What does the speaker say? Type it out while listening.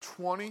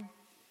20.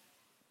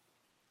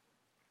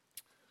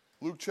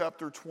 Luke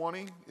chapter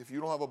 20. If you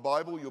don't have a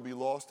Bible, you'll be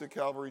lost at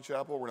Calvary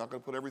Chapel. We're not going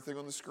to put everything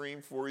on the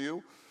screen for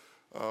you.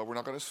 We're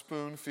not going to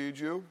spoon feed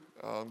you.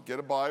 Get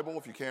a Bible.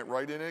 If you can't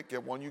write in it,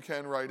 get one you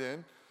can write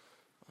in.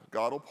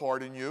 God will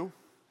pardon you.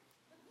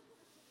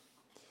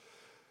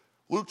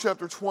 Luke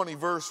chapter 20,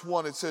 verse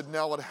 1, it said,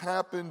 "Now it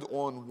happened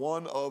on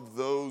one of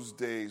those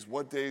days."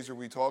 What days are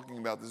we talking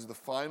about? This is the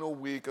final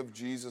week of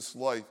Jesus'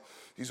 life.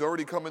 He's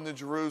already come into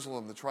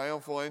Jerusalem, the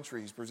triumphal entry.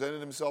 He's presented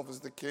himself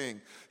as the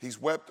king. He's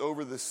wept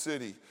over the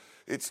city.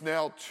 It's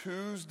now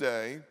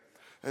Tuesday,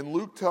 and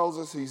Luke tells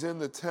us he's in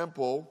the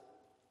temple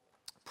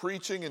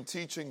preaching and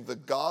teaching the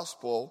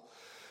gospel.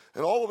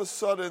 And all of a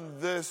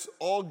sudden, this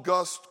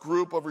august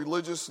group of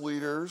religious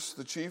leaders,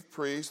 the chief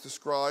priests, the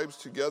scribes,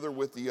 together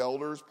with the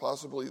elders,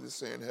 possibly the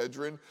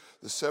Sanhedrin,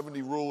 the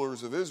 70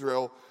 rulers of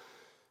Israel,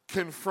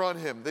 confront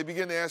him. They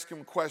begin to ask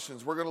him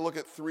questions. We're going to look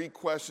at 3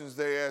 questions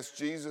they asked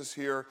Jesus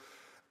here.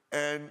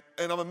 And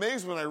I'm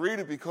amazed when I read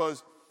it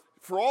because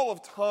for all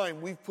of time,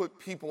 we've put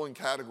people in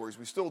categories.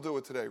 We still do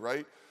it today,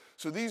 right?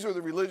 So these are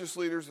the religious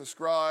leaders, the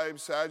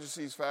scribes,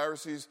 Sadducees,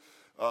 Pharisees,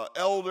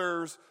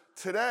 elders.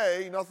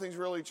 Today, nothing's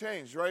really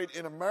changed, right?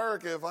 In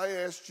America, if I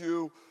asked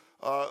you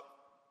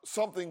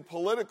something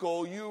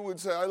political, you would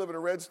say, I live in a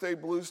red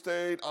state, blue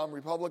state, I'm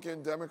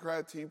Republican,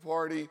 Democrat, Tea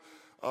Party,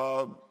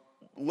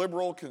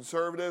 liberal,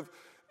 conservative.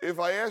 If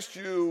I asked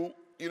you,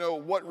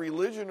 what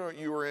religion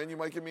you were in, you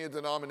might give me a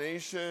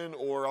denomination,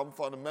 or I'm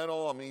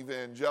fundamental, I'm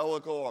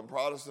evangelical, I'm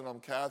Protestant,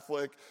 I'm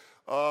Catholic.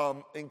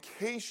 In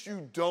case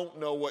you don't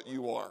know what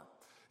you are,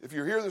 if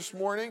you're here this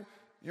morning,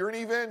 you're an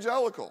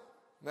evangelical.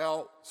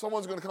 Now,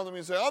 someone's going to come to me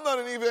and say, I'm not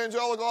an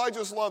evangelical, I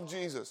just love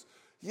Jesus.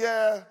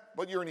 Yeah,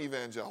 but you're an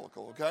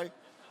evangelical, okay?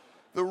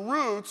 The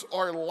roots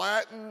are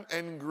Latin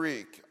and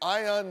Greek.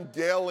 Ion,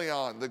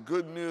 the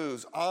good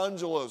news.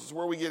 Angelos is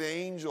where we get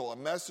angel, a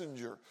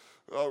messenger.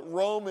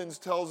 Romans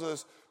tells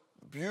us,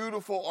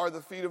 beautiful are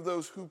the feet of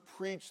those who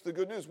preach the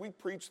good news. We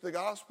preach the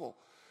gospel.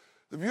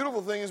 The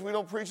beautiful thing is we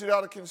don't preach it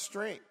out of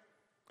constraint.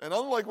 And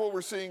unlike what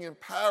we're seeing in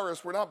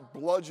Paris, we're not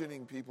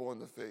bludgeoning people in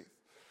the faith.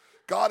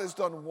 God has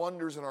done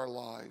wonders in our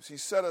lives. He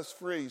set us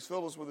free. He's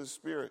filled us with his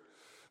Spirit.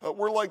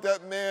 We're like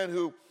that man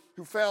who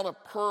found a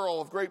pearl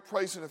of great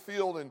price in a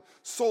field and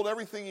sold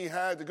everything he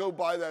had to go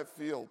buy that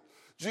field.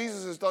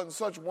 Jesus has done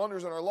such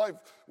wonders in our life,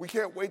 we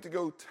can't wait to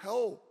go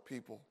tell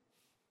people.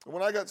 And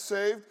when I got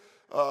saved,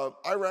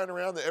 I ran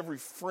around to every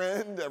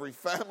friend, every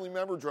family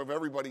member, drove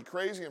everybody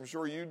crazy. I'm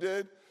sure you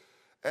did.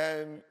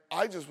 And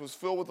I just was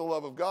filled with the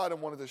love of God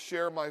and wanted to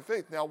share my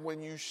faith. Now,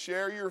 when you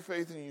share your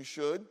faith, and you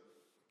should,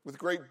 with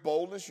great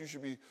boldness, you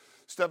should be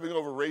stepping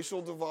over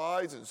racial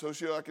divides and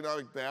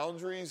socioeconomic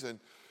boundaries and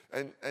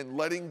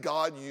letting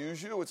God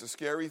use you. It's a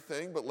scary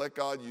thing, but let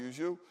God use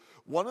you.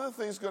 One of the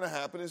things going to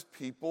happen is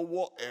people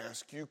will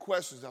ask you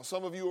questions. Now,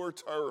 some of you are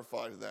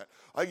terrified of that.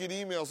 I get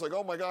emails like,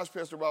 oh my gosh,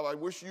 Pastor Bob, I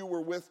wish you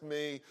were with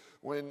me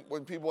when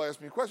people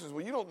ask me questions.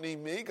 Well, you don't need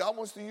me. God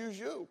wants to use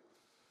you.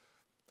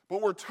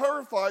 But we're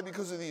terrified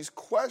because of these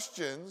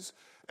questions.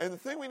 And the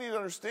thing we need to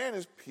understand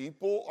is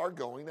people are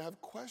going to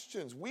have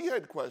questions. We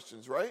had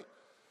questions, right?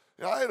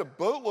 I had a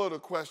boatload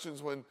of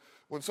questions when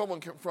someone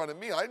confronted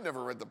me. I'd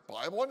never read the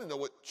Bible. I didn't know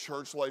what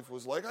church life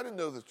was like. I didn't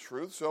know the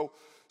truth. So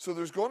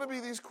there's going to be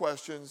these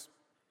questions.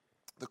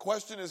 The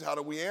question is, how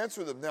do we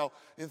answer them? Now,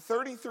 in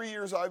 33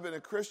 years I've been a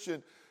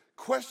Christian,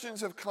 questions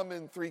have come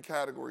in 3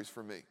 categories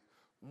for me.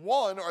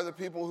 One are the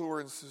people who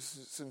are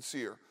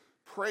sincere.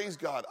 Praise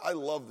God. I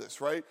love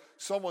this, right?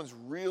 Someone's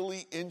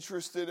really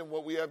interested in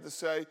what we have to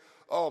say.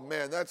 Oh,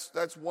 man,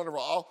 that's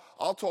wonderful.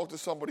 I'll talk to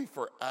somebody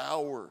for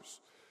hours.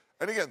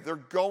 And again, they're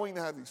going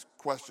to have these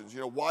questions.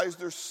 Why is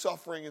there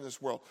suffering in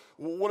this world?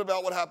 Well, what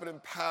about what happened in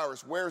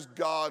Paris? Where's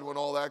God when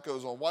all that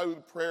goes on? Why are the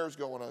prayers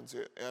going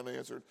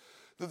unanswered?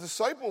 The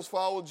disciples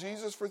followed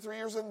Jesus for 3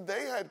 years, and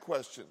they had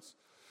questions.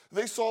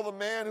 They saw the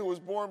man who was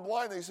born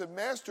blind. They said,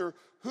 Master,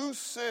 who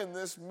sinned,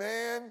 this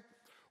man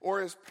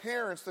or his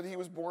parents, that he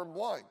was born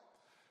blind?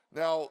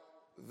 Now,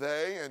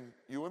 they and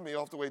you and me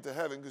all have to wait to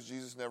heaven because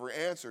Jesus never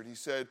answered. He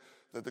said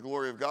that the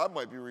glory of God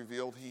might be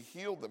revealed. He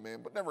healed the man,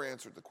 but never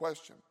answered the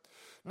question.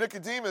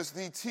 Nicodemus,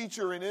 the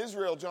teacher in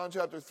Israel, John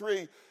chapter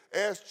 3,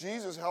 asked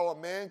Jesus how a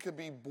man could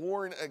be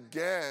born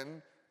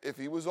again if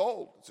he was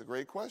old. It's a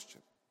great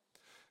question.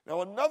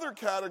 Now, another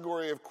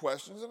category of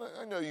questions, and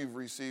I know you've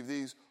received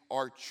these,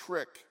 are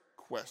trick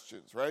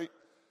questions, right?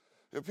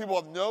 If people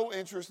have no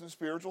interest in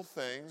spiritual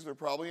things, they're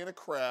probably in a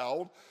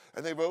crowd,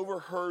 and they've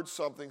overheard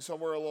something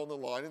somewhere along the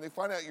line, and they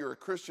find out you're a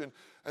Christian,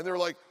 and they're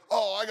like,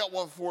 oh, I got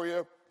one for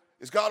you.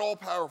 Is God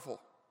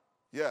all-powerful?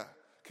 Yeah.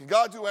 Can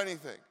God do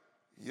anything?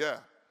 Yeah.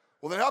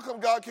 Well, then how come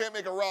God can't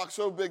make a rock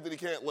so big that he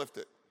can't lift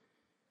it?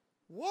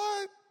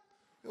 What?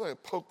 You're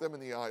like, poke them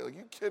in the eye. Like,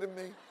 you kidding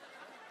me?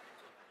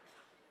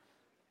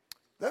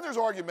 Then there's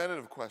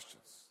argumentative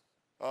questions.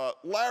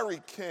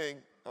 Larry King,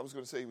 I was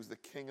going to say he was the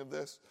king of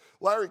this.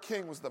 Larry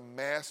King was the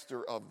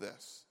master of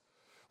this.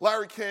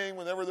 Larry King,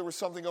 whenever there was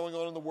something going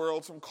on in the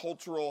world, some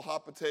cultural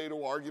hot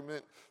potato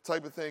argument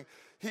type of thing,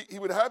 he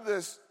would have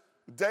this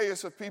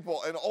dais of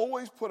people and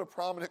always put a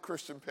prominent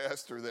Christian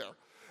pastor there.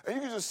 And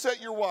you can just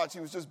set your watch. He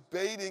was just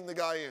baiting the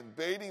guy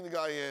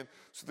in,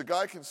 so the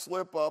guy can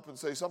slip up and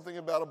say something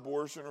about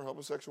abortion or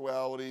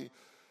homosexuality.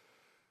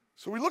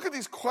 So we look at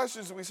these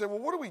questions and we say, well,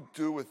 what do we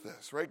do with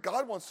this, right?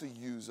 God wants to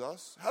use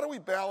us. How do we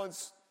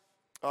balance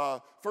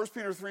 1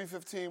 Peter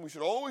 3:15? We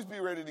should always be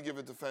ready to give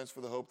a defense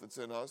for the hope that's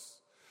in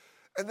us.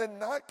 And then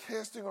not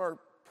casting our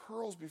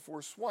pearls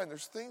before swine.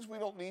 There's things we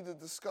don't need to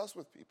discuss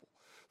with people.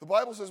 The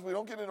Bible says we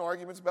don't get in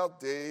arguments about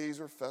days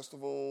or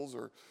festivals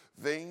or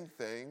vain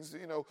things.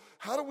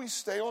 How do we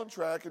stay on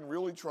track and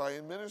really try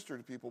and minister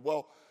to people?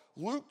 Well,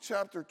 Luke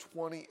chapter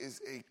 20 is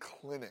a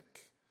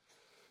clinic.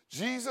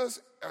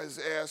 Jesus has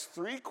asked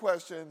 3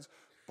 questions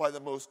by the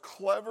most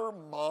clever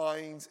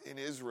minds in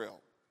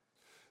Israel.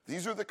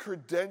 These are the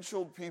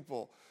credentialed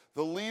people,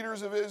 the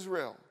leaders of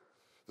Israel,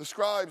 the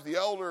scribes, the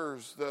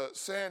elders, the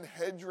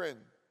Sanhedrin.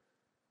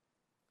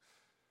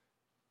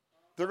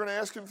 They're going to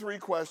ask him 3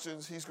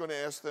 questions. He's going to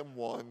ask them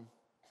 1.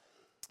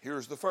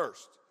 Here's the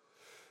first.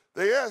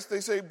 They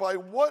say, by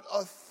what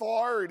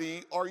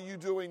authority are you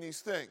doing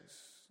these things?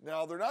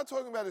 Now, they're not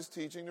talking about his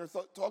teaching. They're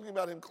talking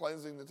about him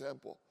cleansing the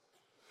temple.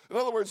 In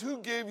other words, who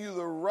gave you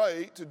the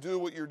right to do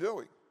what you're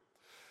doing?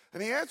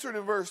 And he answered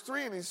in verse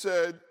 3, and he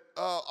said,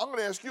 I'm going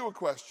to ask you a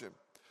question.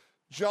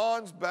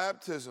 John's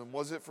baptism,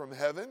 was it from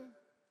heaven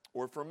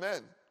or from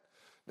men?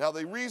 Now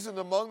they reasoned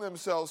among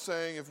themselves,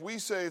 saying, if we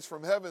say it's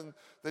from heaven,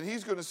 then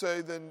he's going to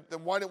say, then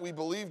why don't we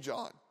believe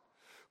John?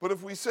 But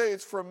if we say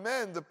it's from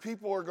men, the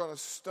people are going to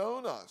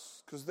stone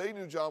us, because they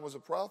knew John was a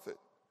prophet.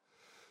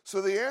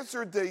 So they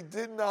answered they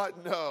did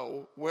not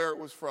know where it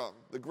was from.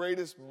 The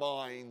greatest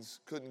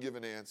minds couldn't give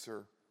an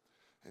answer.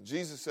 And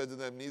Jesus said to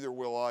them, neither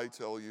will I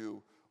tell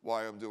you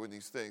why I'm doing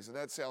these things. And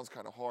that sounds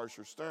kind of harsh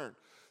or stern.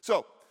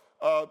 So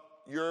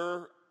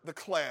you're the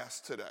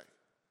class today.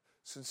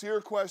 Sincere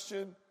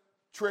question,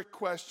 trick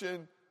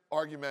question,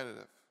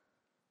 argumentative.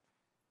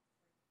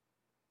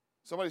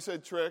 Somebody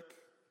said trick.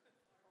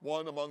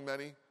 One among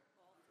many.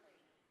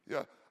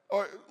 Yeah.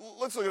 All right,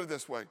 let's look at it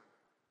this way.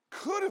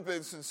 Could have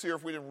been sincere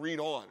if we didn't read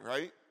on,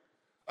 right?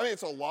 I mean,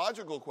 it's a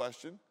logical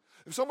question.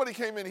 If somebody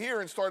came in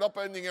here and started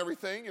upending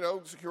everything,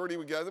 security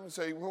would get them and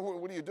say, well,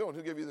 what are you doing?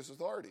 Who gave you this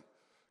authority?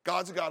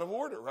 God's a God of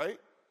order, right?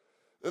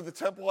 The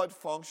temple had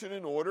function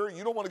and order.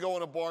 You don't want to go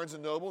in a Barnes &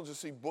 Noble and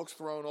just see books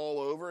thrown all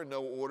over and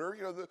no order.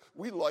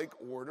 We like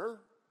order.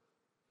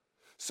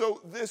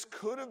 So this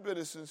could have been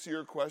a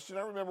sincere question.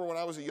 I remember when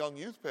I was a young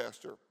youth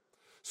pastor,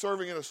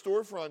 serving in a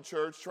storefront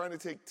church, trying to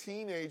take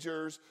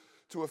teenagers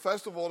to a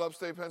festival in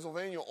upstate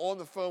Pennsylvania on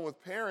the phone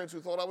with parents who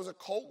thought I was a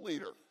cult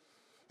leader.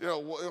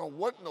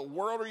 What in the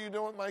world are you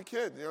doing with my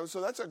kid?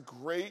 So that's a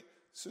great,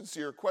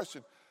 sincere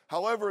question.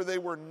 However, they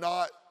were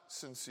not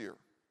sincere.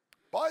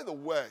 By the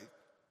way,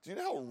 do you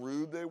know how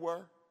rude they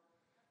were?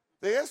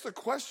 They asked a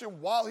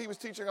question while he was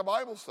teaching a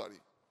Bible study.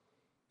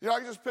 I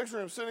can just picture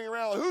him sitting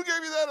around, like, who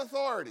gave you that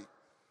authority?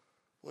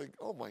 Like,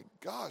 oh my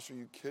gosh, are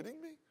you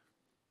kidding me?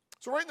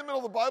 So right in the middle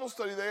of the Bible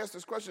study, they asked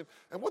this question,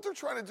 and what they're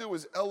trying to do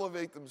is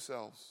elevate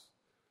themselves.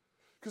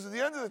 Because at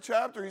the end of the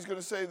chapter, he's going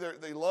to say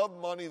they love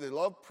money, they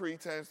love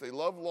pretense, they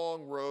love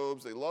long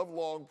robes, they love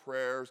long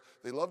prayers,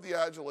 they love the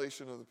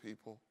adulation of the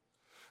people.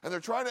 And they're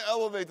trying to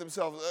elevate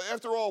themselves.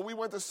 After all, we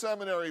went to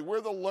seminary,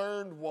 we're the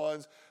learned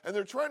ones, and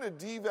they're trying to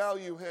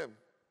devalue him.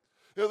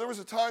 There was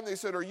a time they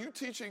said, are you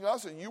teaching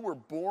us and you were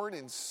born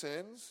in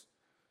sins?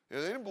 They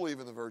didn't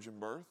believe in the virgin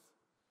birth.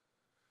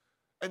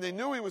 And they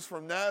knew he was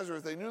from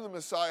Nazareth. They knew the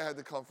Messiah had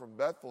to come from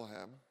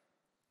Bethlehem.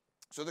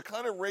 So they're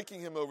kind of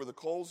raking him over the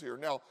coals here.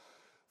 Now,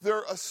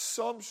 their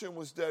assumption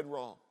was dead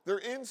wrong. They're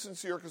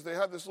insincere because they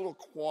have this little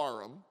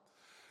quorum.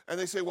 And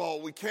they say,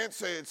 well, we can't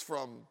say it's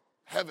from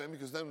heaven,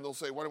 because then they'll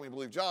say, why don't we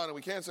believe John? And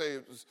we can't say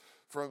it was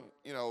from,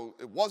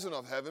 it wasn't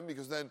of heaven,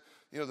 because then,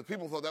 the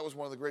people thought that was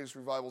one of the greatest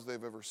revivals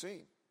they've ever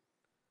seen.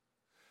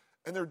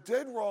 And they're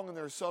dead wrong in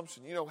their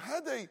assumption.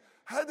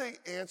 Had they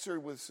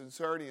answered with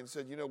sincerity and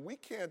said, we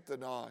can't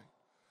deny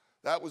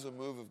that was a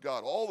move of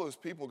God. All those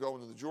people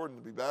going to the Jordan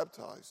to be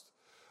baptized.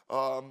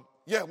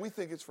 We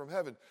think it's from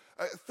heaven.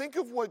 Think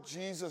of what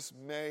Jesus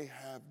may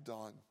have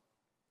done.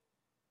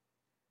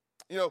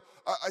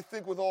 I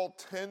think with all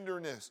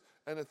tenderness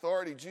and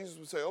authority, Jesus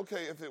would say,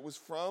 okay, if it was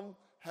from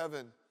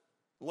heaven,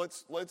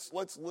 let's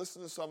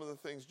listen to some of the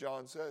things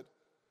John said.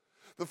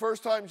 The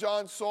first time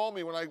John saw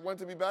me when I went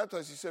to be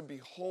baptized, he said,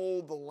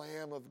 behold the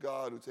Lamb of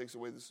God who takes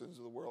away the sins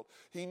of the world.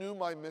 He knew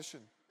my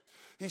mission.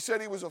 He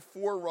said he was a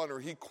forerunner.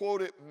 He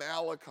quoted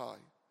Malachi.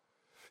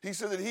 He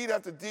said that he'd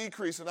have to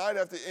decrease and I'd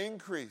have to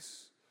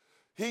increase.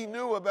 He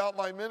knew about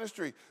my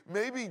ministry.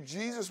 Maybe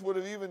Jesus would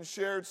have even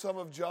shared some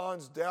of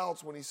John's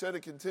doubts when he said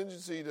a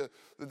contingency to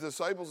the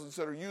disciples and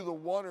said, are you the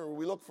one or will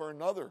we look for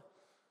another?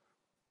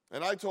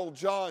 And I told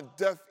John,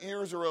 deaf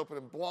ears are open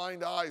and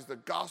blind eyes. The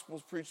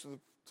gospel's preached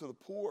to the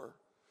poor.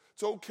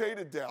 It's okay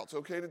to doubt. It's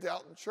okay to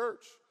doubt in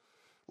church.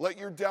 Let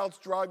your doubts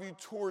drive you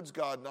towards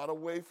God, not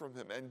away from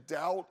him. And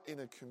doubt in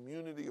a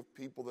community of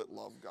people that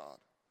love God.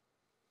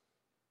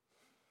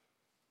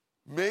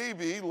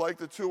 Maybe, like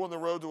the two on the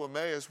road to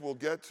Emmaus we'll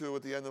get to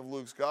at the end of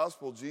Luke's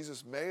gospel,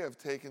 Jesus may have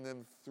taken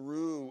them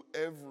through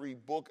every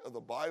book of the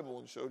Bible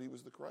and showed he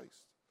was the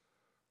Christ.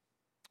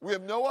 We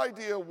have no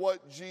idea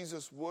what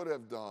Jesus would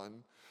have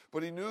done,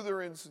 but he knew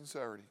their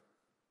insincerity.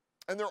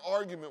 And their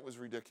argument was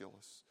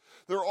ridiculous.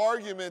 Their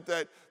argument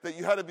that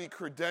you had to be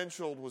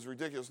credentialed was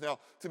ridiculous. Now,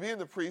 to be in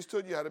the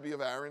priesthood, you had to be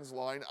of Aaron's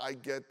line. I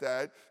get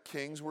that.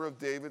 Kings were of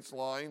David's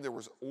line. There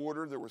was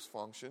order. There was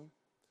function.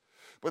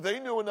 But they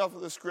knew enough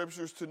of the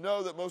scriptures to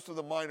know that most of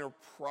the minor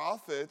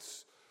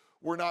prophets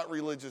were not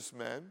religious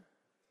men.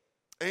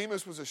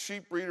 Amos was a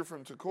sheep breeder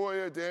from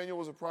Tekoa. Daniel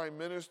was a prime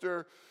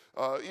minister.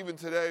 Even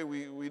today,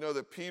 we know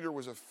that Peter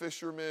was a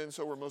fisherman.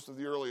 So were most of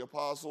the early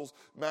apostles.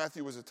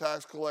 Matthew was a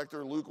tax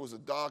collector. Luke was a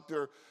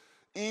doctor.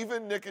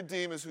 Even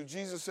Nicodemus, who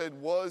Jesus said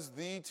was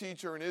the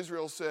teacher in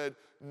Israel, said,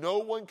 no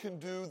one can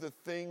do the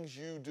things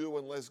you do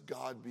unless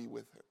God be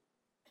with him.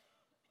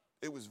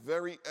 It was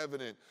very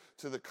evident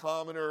to the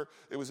commoner.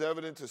 It was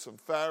evident to some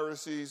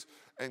Pharisees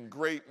and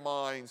great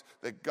minds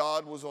that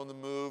God was on the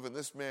move, and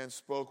this man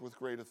spoke with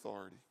great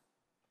authority.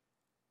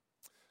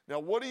 Now,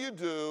 what do you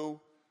do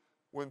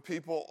when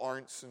people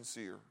aren't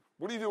sincere?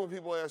 What do you do when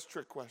people ask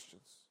trick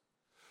questions?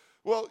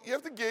 Well, you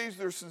have to gauge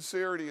their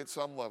sincerity at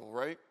some level,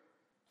 right?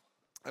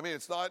 I mean,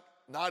 it's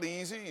not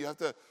easy. You have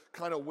to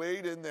kind of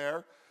wade in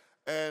there.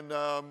 And,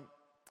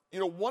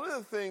 one of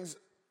the things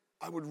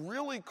I would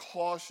really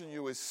caution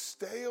you is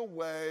stay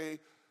away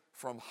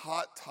from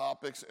hot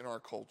topics in our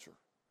culture.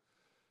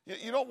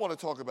 You don't want to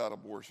talk about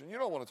abortion. You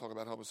don't want to talk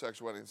about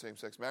homosexuality and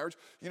same-sex marriage.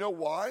 You know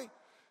why?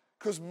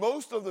 Because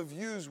most of the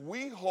views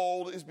we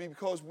hold is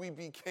because we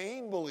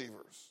became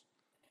believers.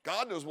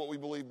 God knows what we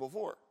believed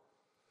before.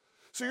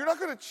 So you're not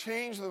going to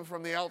change them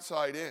from the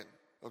outside in,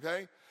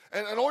 okay?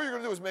 And all you're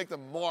going to do is make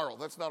them moral.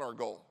 That's not our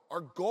goal.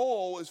 Our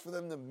goal is for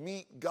them to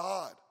meet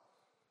God.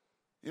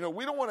 We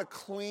don't want to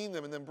clean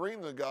them and then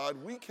bring them to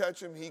God. We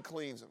catch him, he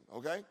cleans them,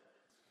 okay?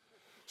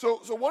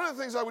 So one of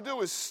the things I would do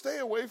is stay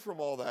away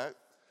from all that.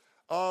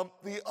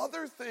 The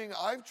other thing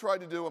I've tried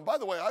to do, and by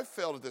the way, I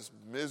failed at this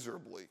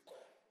miserably.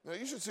 Now,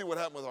 you should see what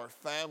happened with our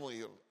family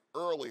in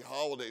early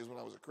holidays when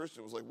I was a Christian.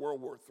 It was like World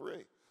War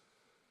III.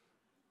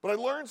 But I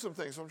learned some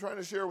things, so I'm trying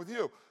to share with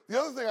you. The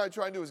other thing I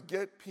try to do is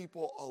get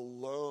people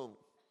alone.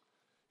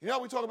 You know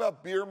how we talk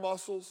about beer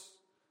muscles?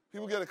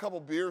 People get a couple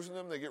beers in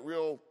them, they get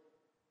real,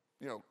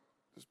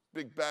 this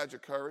big badge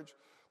of courage.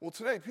 Well,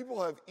 today,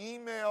 people have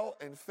email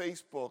and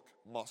Facebook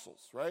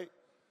muscles, right?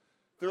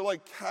 They're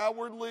like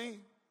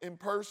cowardly in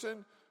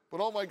person, but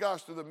oh my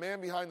gosh, they're the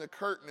man behind the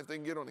curtain if they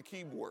can get on a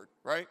keyboard,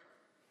 right?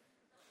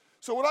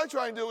 So what I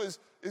try and do is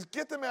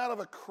get them out of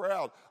a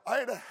crowd. I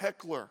had a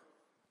heckler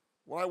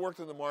when I worked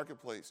in the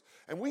marketplace,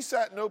 and we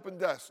sat in open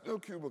desks, no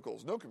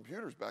cubicles, no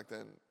computers back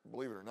then,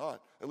 believe it or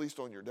not, at least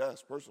on your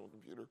desk, personal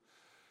computer.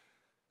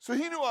 So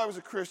he knew I was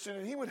a Christian,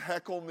 and he would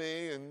heckle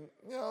me, and,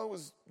 it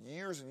was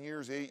years and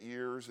years, 8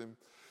 years. And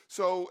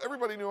so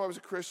everybody knew I was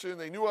a Christian.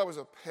 They knew I was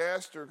a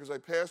pastor because I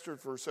pastored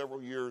for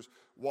several years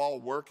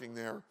while working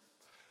there.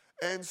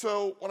 And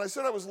so when I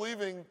said I was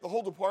leaving, the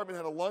whole department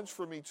had a lunch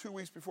for me 2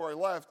 weeks before I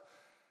left.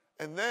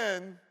 And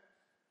then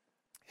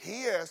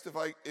he asked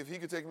if he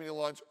could take me to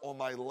lunch on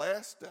my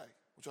last day,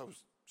 which I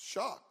was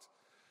shocked.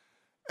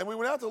 And we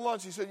went out to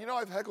lunch. He said,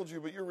 I've heckled you,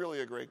 but you're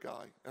really a great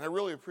guy. And I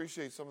really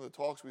appreciate some of the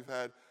talks we've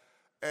had.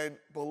 And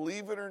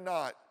believe it or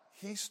not,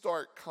 he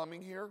started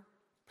coming here,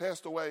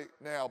 passed away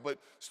now, but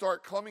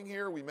started coming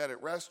here. We met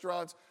at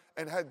restaurants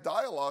and had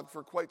dialogue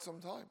for quite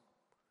some time.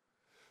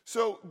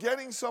 So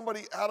getting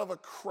somebody out of a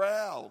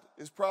crowd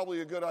is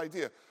probably a good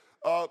idea.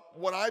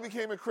 When I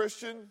became a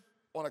Christian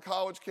on a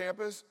college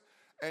campus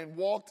and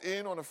walked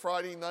in on a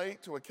Friday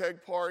night to a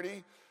keg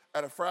party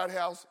at a frat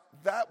house,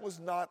 that was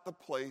not the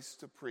place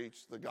to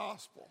preach the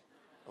gospel,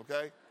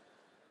 okay?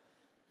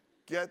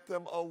 Get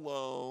them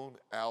alone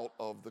out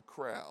of the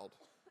crowd.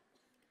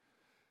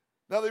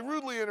 Now, they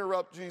rudely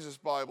interrupt Jesus'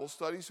 Bible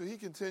study, so he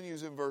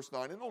continues in verse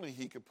 9, and only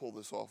he could pull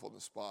this off on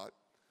the spot.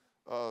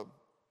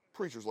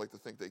 Preachers like to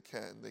think they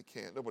can. They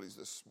can't. Nobody's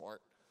this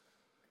smart.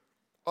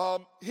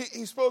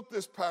 He spoke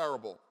this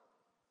parable.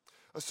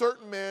 A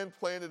certain man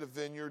planted a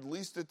vineyard,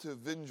 leased it to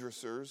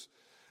vintners,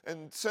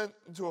 and sent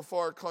into a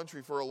far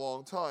country for a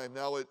long time.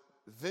 Now at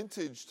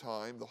vintage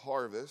time, the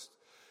harvest,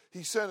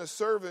 he sent a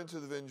servant to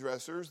the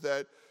vintners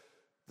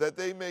that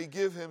they may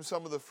give him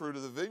some of the fruit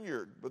of the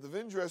vineyard. But the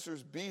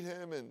vintners beat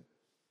him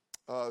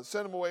and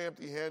sent him away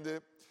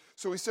empty-handed.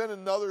 So he sent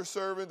another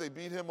servant. They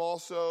beat him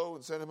also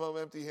and sent him home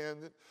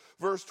empty-handed.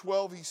 Verse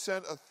 12, he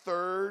sent a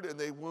third, and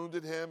they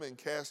wounded him and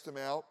cast him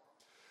out.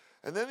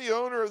 And then the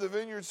owner of the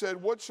vineyard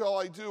said, what shall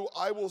I do?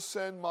 I will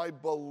send my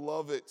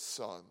beloved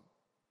son.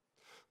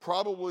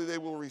 Probably they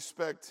will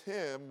respect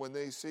him when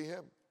they see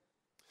him.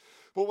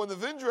 But when the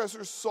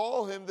vintners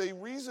saw him, they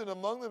reasoned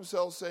among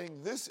themselves,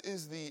 saying, this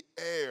is the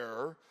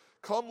heir.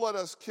 Come, let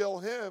us kill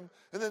him,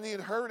 and then the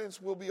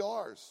inheritance will be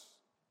ours.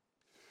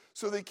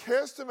 So they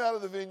cast him out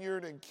of the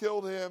vineyard and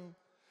killed him.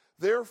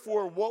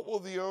 Therefore, what will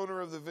the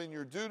owner of the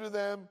vineyard do to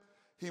them?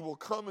 He will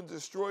come and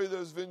destroy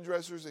those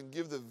vintners and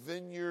give the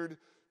vineyard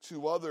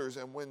to others.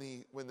 And when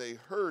they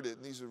heard it,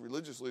 and these are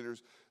religious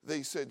leaders,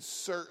 they said,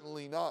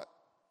 certainly not.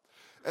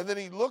 And then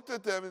he looked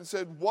at them and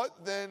said,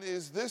 what then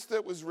is this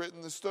that was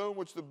written? The stone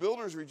which the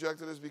builders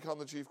rejected has become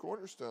the chief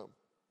cornerstone.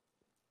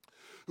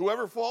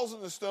 Whoever falls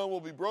on the stone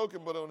will be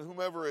broken, but on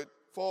whomever it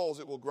falls,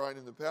 it will grind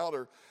into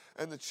powder.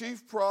 And the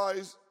chief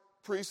priests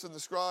and the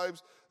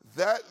scribes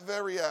that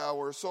very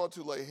hour sought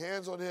to lay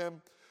hands on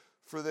him,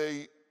 for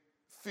they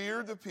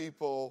feared the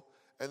people,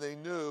 and they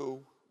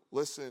knew,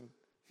 listen,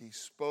 he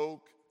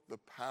spoke the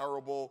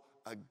parable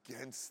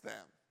against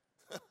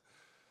them.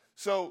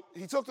 So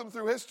he took them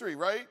through history,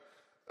 right?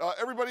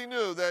 Everybody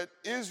knew that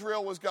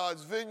Israel was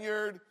God's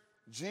vineyard.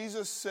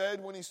 Jesus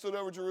said when he stood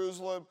over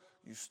Jerusalem,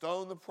 you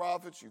stone the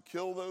prophets, you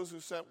kill those who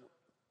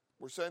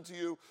were sent to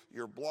you,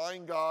 you're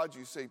blind gods,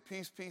 you say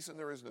peace, peace, and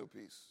there is no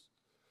peace.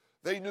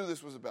 They knew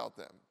this was about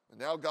them. And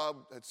now God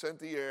had sent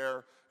the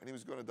heir, and he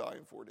was going to die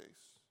in 4 days.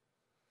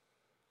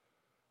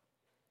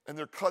 And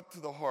they're cut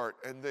to the heart,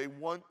 and they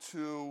want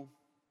to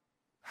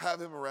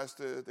have him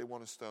arrested, they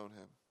want to stone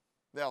him.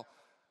 Now,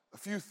 a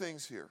few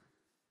things here,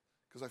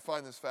 because I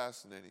find this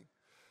fascinating.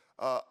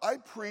 I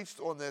preached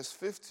on this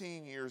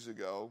 15 years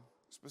ago,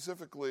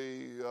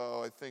 specifically,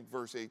 I think,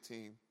 verse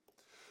 18.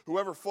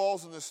 Whoever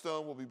falls in this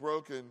stone will be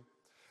broken,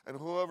 and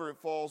whoever it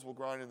falls will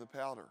grind into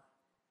powder.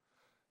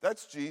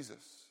 That's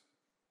Jesus.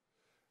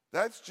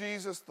 That's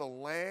Jesus, the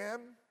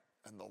Lamb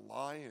and the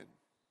Lion.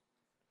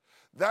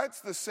 That's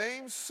the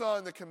same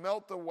sun that can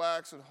melt the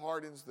wax and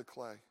hardens the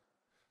clay.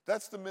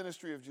 That's the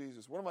ministry of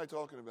Jesus. What am I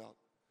talking about?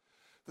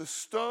 The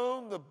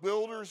stone the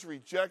builders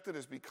rejected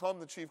has become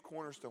the chief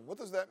cornerstone. What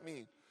does that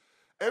mean?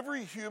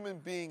 Every human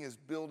being is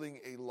building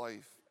a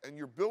life, and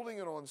you're building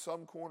it on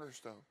some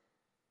cornerstone.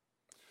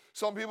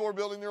 Some people are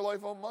building their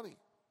life on money,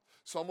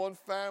 some on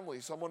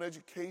family, some on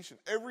education.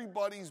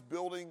 Everybody's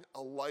building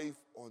a life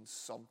on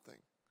something.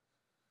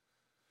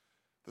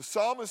 The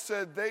psalmist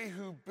said, they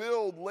who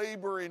build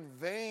labor in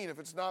vain if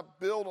it's not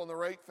built on the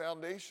right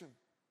foundation.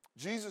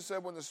 Jesus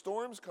said, when the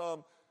storms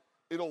come,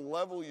 it'll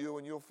level you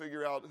and you'll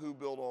figure out who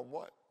built on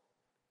what.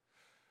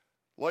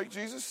 Like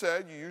Jesus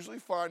said, you usually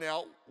find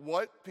out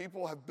what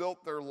people have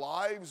built their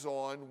lives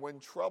on when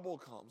trouble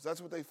comes. That's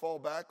what they fall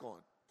back on.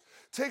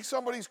 Take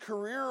somebody's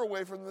career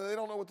away from them, they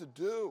don't know what to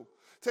do.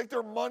 Take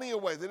their money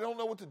away, they don't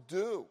know what to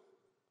do.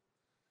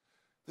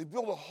 They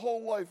build a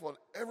whole life on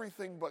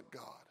everything but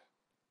God.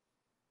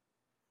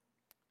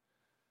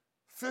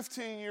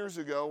 15 years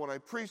ago, when I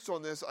preached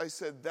on this, I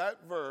said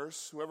that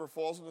verse, whoever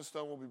falls on the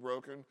stone will be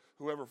broken,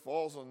 whoever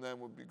falls on them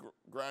will be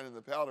ground in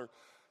the powder.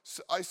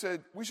 So I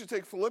said we should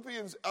take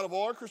Philippians out of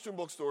all our Christian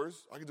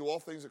bookstores. I can do all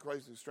things that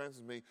Christ who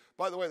strengthens me.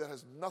 By the way, that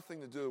has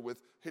nothing to do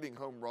with hitting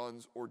home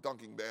runs or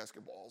dunking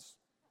basketballs.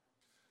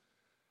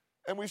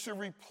 And we should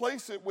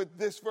replace it with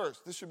this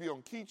verse. This should be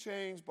on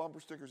keychains,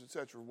 bumper stickers,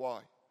 etc. Why?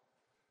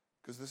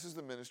 Because this is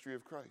the ministry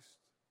of Christ.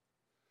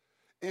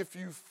 If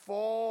you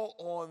fall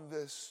on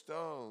this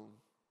stone,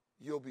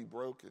 you'll be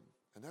broken.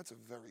 And that's a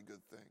very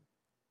good thing.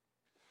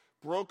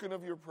 Broken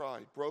of your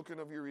pride, broken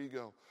of your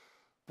ego,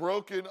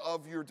 broken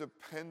of your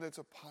dependence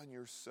upon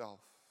yourself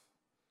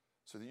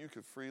so that you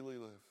could freely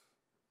live.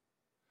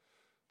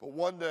 But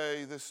one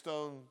day, this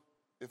stone,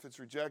 if it's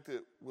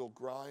rejected, will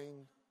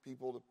grind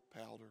people to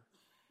powder.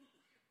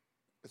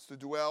 It's the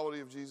duality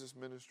of Jesus'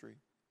 ministry.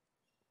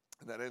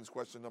 And that ends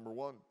question number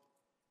 1.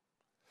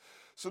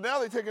 So now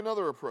they take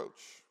another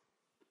approach.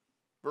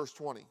 Verse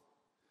 20.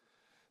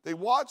 They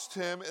watched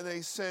him and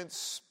they sent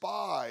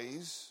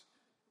spies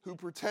who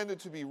pretended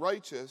to be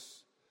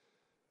righteous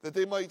that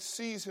they might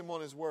seize him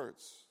on his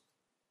words.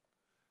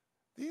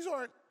 These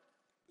aren't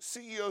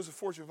CEOs of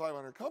Fortune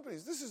 500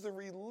 companies. This is the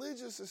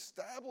religious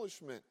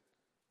establishment.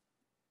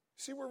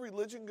 See where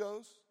religion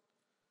goes?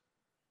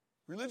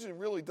 Religion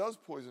really does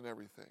poison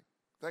everything.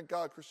 Thank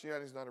God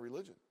Christianity is not a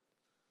religion.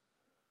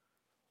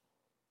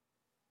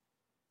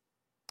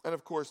 And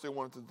of course, they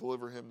wanted to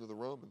deliver him to the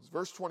Romans.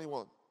 Verse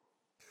 21.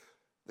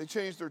 They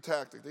changed their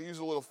tactic. They use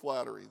a little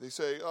flattery. They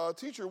say,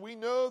 teacher, we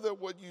know that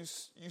what you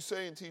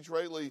say and teach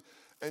rightly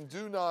and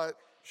do not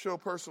show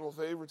personal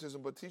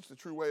favoritism, but teach the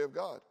true way of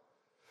God.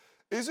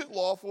 Is it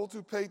lawful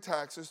to pay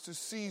taxes to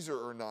Caesar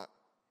or not?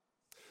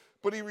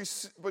 But he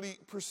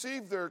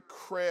perceived their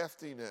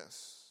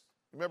craftiness.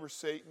 Remember,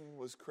 Satan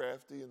was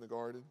crafty in the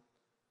garden?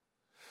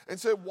 And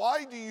said,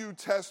 why do you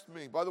test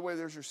me? By the way,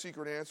 there's your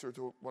secret answer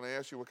to when I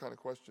ask you what kind of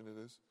question it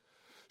is.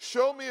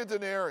 Show me a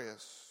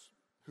denarius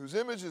whose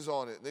image is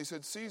on it. And they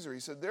said, Caesar. He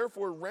said,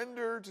 therefore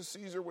render to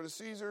Caesar what is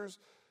Caesar's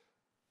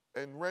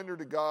and render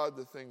to God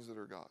the things that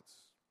are God's.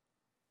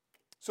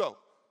 So,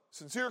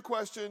 sincere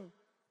question,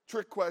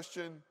 trick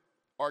question,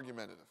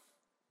 argumentative.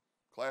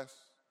 Class?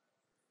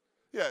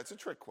 Yeah, it's a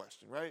trick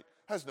question, right? It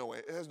has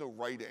no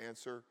right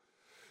answer.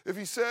 If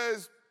he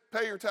says,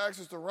 pay your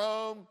taxes to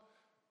Rome,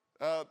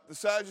 the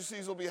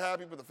Sadducees will be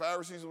happy, but the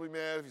Pharisees will be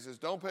mad. If he says,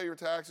 don't pay your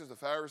taxes, the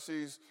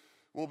Pharisees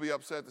will be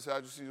upset, the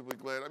Sadducees will be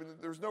glad. I mean,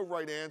 there's no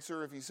right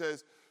answer. If he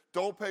says,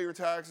 don't pay your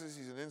taxes,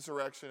 he's an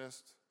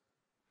insurrectionist.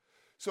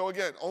 So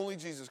again, only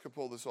Jesus could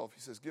pull this off. He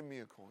says, give me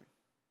a coin.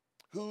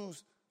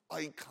 Whose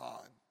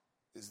icon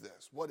is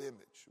this? What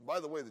image? And by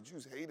the way, the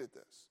Jews hated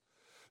this.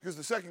 Because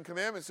the second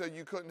commandment said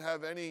you couldn't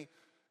have any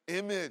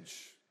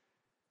image.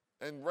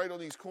 And right on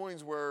these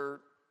coins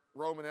were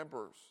Roman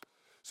emperors.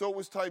 So it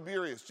was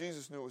Tiberius.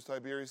 Jesus knew it was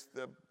Tiberius.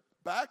 The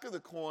back of the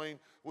coin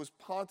was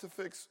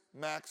Pontifex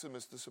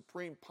Maximus, the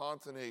supreme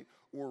pontificate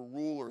or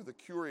ruler, the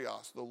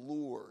kurios, the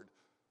lord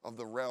of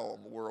the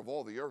realm, or of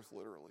all the earth,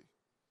 literally.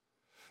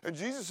 And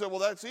Jesus said, well,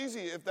 that's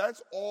easy. If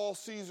that's all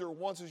Caesar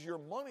wants is your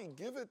money,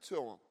 give it to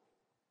him.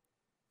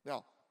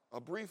 Now, a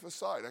brief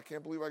aside. I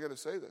can't believe I got to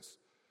say this.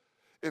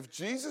 If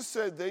Jesus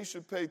said they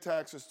should pay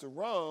taxes to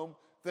Rome,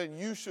 then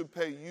you should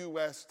pay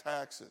U.S.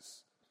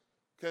 taxes.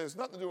 Okay, it's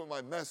nothing to do with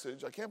my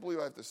message. I can't believe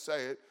I have to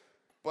say it,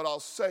 but I'll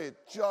say it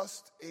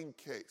just in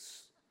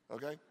case.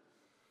 Okay?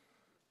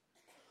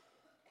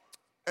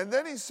 And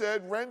then he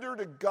said, render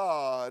to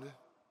God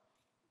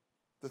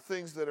the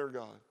things that are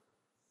God.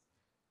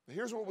 Now,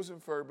 here's what was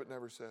inferred but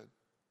never said.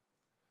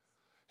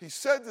 He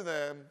said to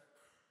them,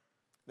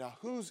 now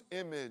whose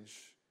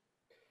image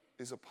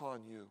is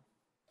upon you?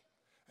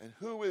 And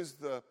who is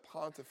the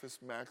Pontifex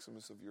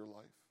Maximus of your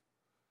life?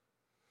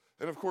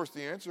 And of course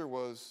the answer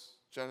was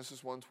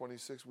Genesis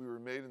 1:26, we were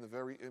made in the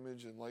very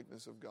image and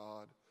likeness of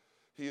God.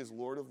 He is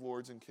Lord of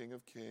lords and King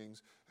of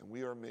kings, and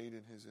we are made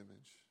in his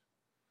image.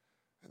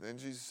 And then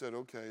Jesus said,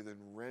 okay, then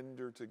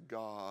render to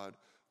God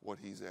what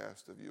he's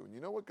asked of you. And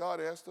you know what God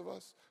asked of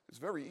us? It's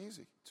very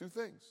easy. Two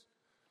things.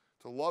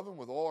 To love him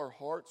with all our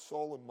heart,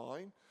 soul, and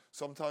mind.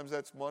 Sometimes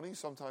that's money,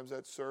 sometimes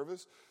that's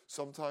service,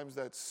 sometimes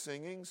that's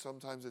singing,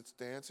 sometimes it's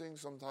dancing,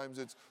 sometimes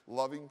it's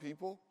loving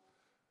people.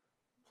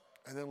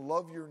 And then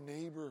love your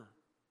neighbor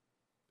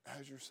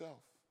as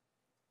yourself.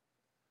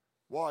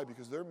 Why?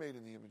 Because they're made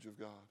in the image of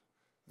God.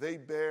 They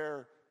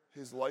bear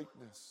his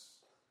likeness.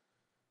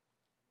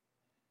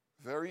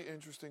 Very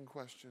interesting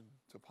question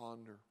to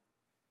ponder.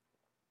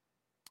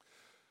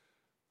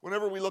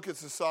 Whenever we look at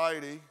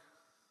society,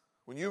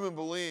 when human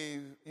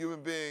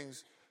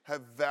beings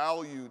have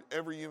valued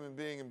every human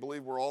being and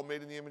believe we're all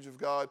made in the image of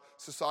God,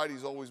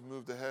 society's always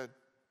moved ahead.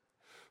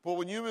 But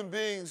when human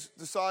beings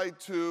decide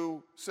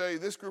to say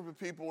this group of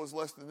people is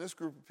less than this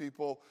group of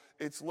people,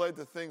 it's led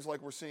to things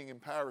like we're seeing in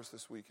Paris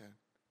this weekend.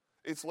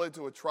 It's led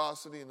to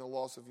atrocity and the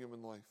loss of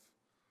human life.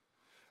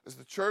 As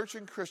the church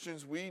and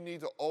Christians, we need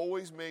to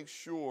always make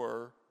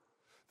sure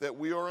that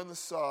we are on the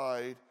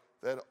side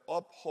that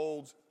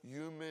upholds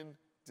human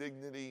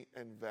dignity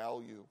and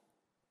value.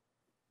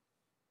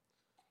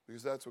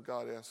 Because that's what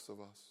God asks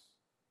of us.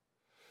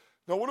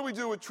 Now, what do we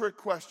do with trick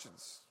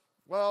questions?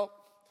 Well,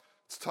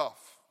 it's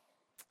tough.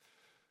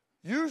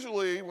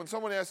 Usually, when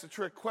someone asks a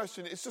trick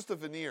question, it's just a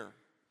veneer.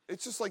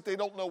 It's just like they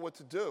don't know what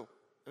to do.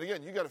 And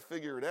again, you got to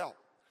figure it out.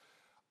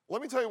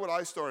 Let me tell you what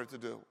I started to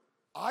do.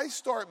 I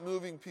start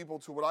moving people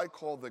to what I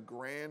call the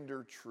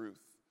grander truth.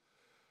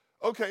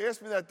 Okay,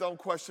 ask me that dumb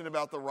question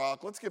about the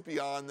rock. Let's get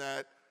beyond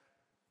that.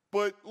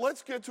 But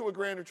let's get to a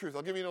grander truth.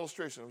 I'll give you an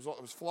illustration.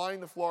 I was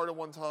flying to Florida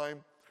one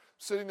time,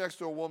 sitting next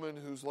to a woman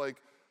who's like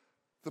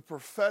the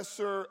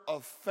professor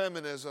of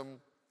feminism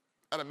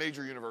at a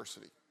major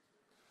university.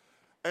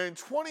 And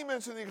 20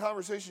 minutes into the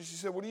conversation, she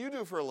said, what do you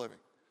do for a living?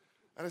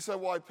 And I said,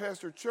 well, I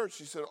pastor church.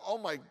 She said, oh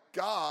my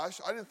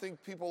gosh, I didn't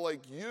think people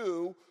like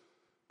you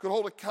could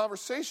hold a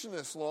conversation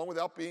this long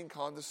without being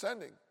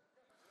condescending.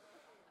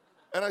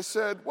 And I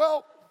said,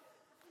 well,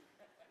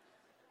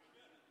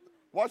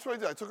 watch what I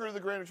did. I took her to the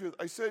grander truth.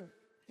 I said,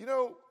 you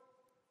know,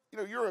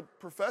 you're a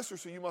professor,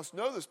 so you must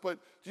know this, but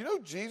do you know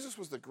Jesus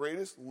was the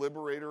greatest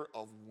liberator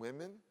of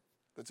women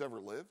that's ever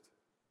lived?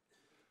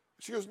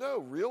 She goes, no,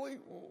 really?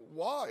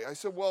 Why? I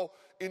said, well,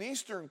 in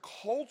Eastern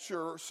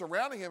culture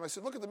surrounding him, I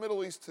said, look at the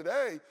Middle East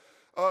today.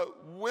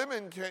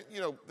 Women can't,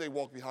 they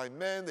walk behind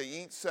men, they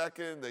eat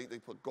second, they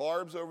put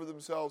garbs over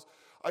themselves.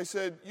 I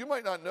said, you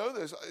might not know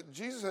this.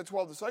 Jesus had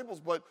 12 disciples,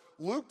 but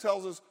Luke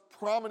tells us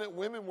prominent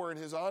women were in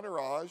his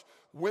entourage.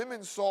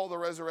 Women saw the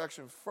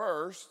resurrection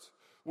first,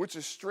 which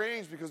is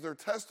strange because their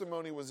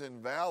testimony was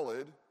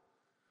invalid.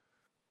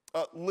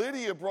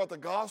 Lydia brought the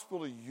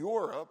gospel to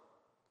Europe.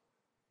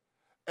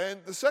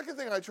 And the second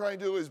thing I try and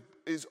do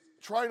is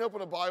try and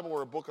open a Bible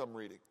or a book I'm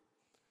reading.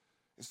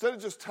 Instead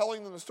of just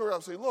telling them the story,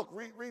 I'll say, look,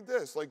 read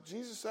this. Like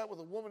Jesus sat with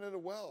a woman at a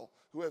well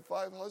who had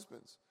 5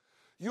 husbands.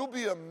 You'll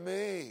be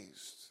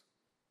amazed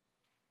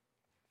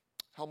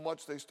how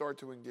much they start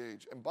to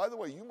engage. And by the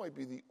way, you might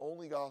be the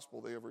only gospel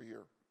they ever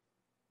hear.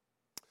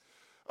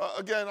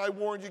 Again, I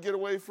warned you, get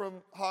away from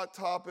hot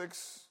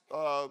topics.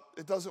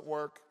 It doesn't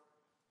work,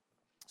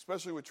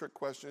 especially with trick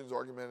questions,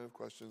 argumentative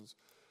questions.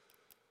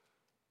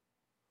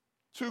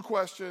 2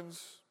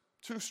 questions,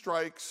 2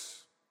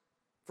 strikes.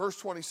 Verse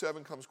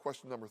 27 comes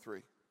question number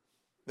 3.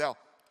 Now,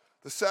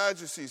 the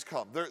Sadducees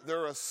come.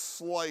 They're a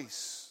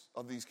slice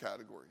of these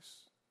categories.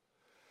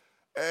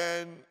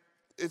 And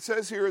it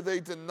says here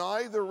they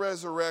deny the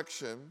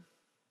resurrection.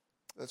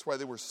 That's why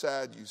they were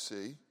sad, you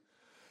see.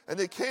 And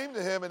they came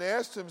to him and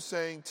asked him,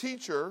 saying,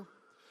 Teacher,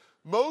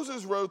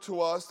 Moses wrote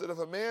to us that if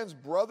a man's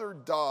brother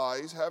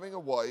dies having a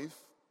wife,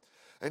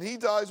 and he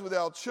dies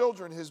without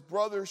children, his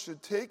brother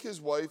should take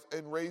his wife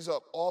and raise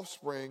up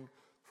offspring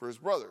for his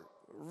brother.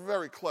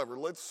 very clever.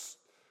 Let's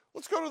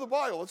go to the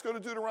Bible. Let's go to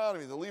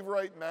Deuteronomy, the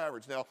Levirate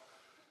marriage. Now,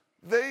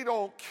 they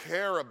don't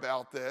care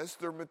about this.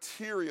 They're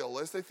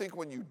materialists. They think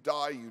when you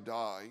die, you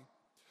die.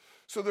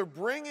 So they're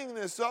bringing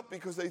this up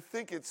because they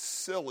think it's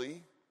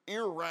silly,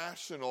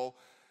 irrational,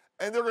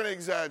 and they're going to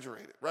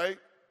exaggerate it, right?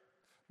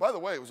 By the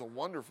way, it was a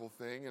wonderful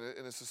thing.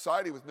 In a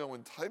society with no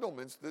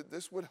entitlements,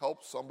 this would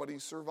help somebody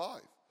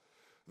survive.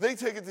 They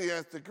take it to the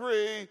nth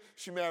degree.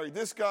 She married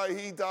this guy,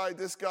 he died.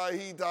 This guy,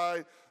 he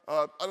died.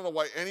 I don't know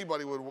why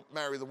anybody would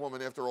marry the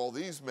woman after all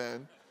these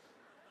men.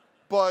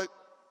 But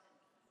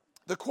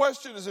the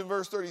question is in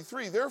verse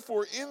 33,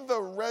 therefore in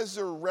the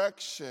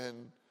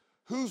resurrection,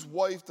 whose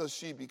wife does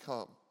she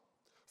become?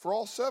 For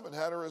all seven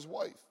had her as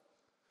wife.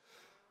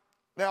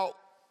 Now,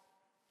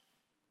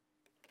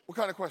 what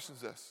kind of question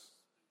is this?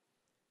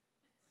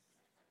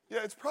 Yeah,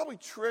 it's probably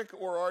trick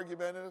or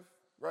argumentative,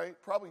 right?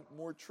 Probably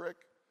more trick.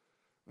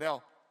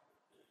 Now,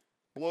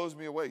 blows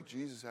me away.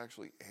 Jesus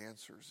actually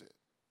answers it.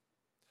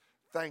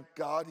 Thank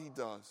God he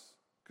does,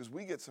 because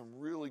we get some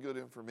really good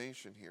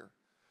information here.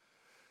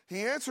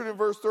 He answered in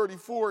verse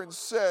 34 and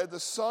said, the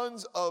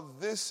sons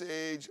of this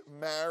age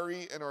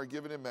marry and are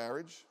given in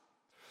marriage,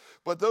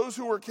 but those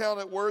who are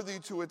counted worthy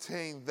to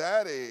attain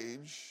that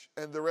age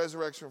and the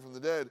resurrection from the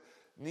dead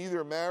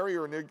neither marry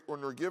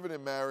nor given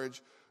in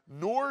marriage,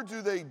 nor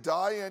do they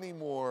die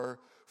anymore,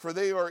 for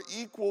they are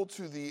equal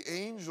to the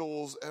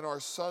angels and are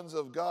sons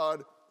of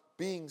God,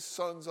 being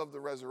sons of the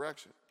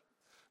resurrection.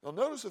 Now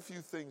notice a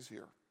few things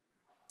here.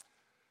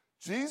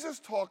 Jesus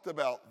talked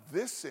about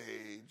this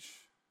age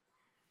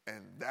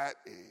and that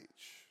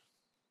age.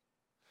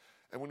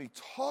 And when he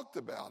talked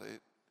about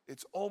it,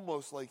 it's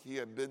almost like he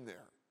had been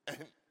there,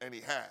 and he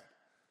had.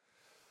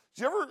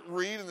 Did you ever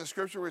read in the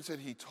scripture where it said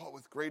he taught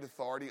with great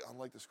authority,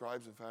 unlike the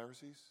scribes and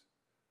Pharisees?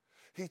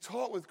 He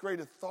taught with great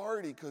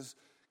authority because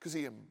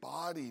he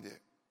embodied it.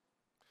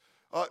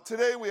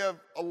 Today we have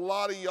a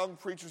lot of young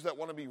preachers that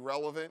want to be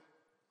relevant.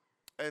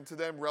 And to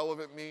them,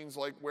 relevant means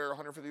like wear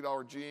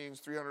 $150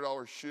 jeans,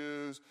 $300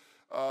 shoes,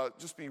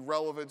 just be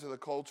relevant to the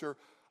culture.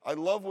 I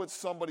love what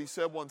somebody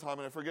said one time,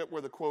 and I forget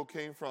where the quote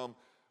came from.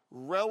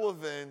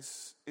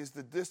 Relevance is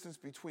the distance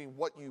between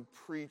what you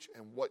preach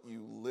and what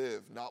you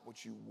live, not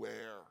what you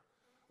wear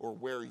or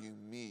where you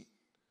meet.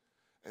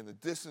 And the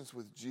distance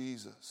with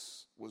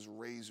Jesus was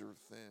razor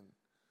thin.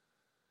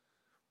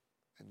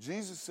 And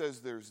Jesus says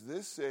there's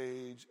this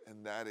age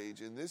and that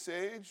age. In this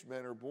age,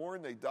 men are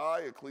born, they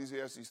die.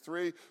 Ecclesiastes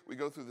 3, we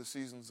go through the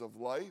seasons of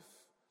life.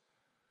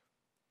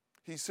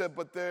 He said,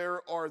 but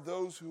there are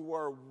those who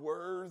are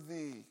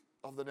worthy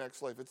of the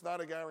next life. It's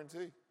not a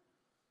guarantee.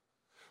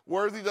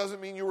 Worthy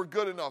doesn't mean you were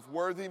good enough.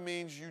 Worthy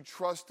means you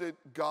trusted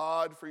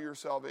God for your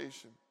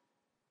salvation.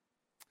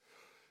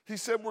 He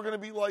said we're going to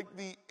be like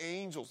the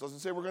angels. Doesn't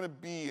say we're going to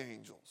be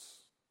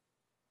angels.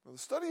 Now, the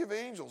study of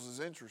angels is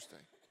interesting.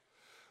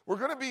 We're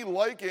going to be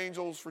like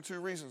angels for two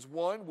reasons.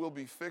 One, we'll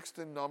be fixed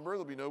in number.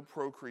 There'll be no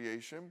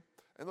procreation.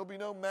 And there'll be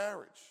no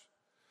marriage.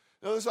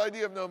 Now, this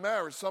idea of no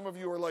marriage, some of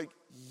you are like,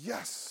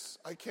 yes,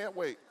 I can't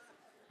wait.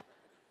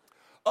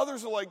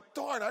 Others are like,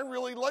 darn, I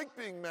really like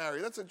being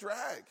married. That's a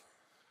drag.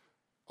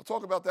 I'll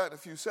talk about that in a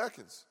few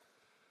seconds.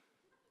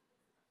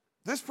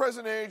 This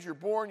present age, you're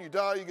born, you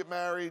die, you get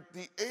married.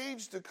 The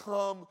age to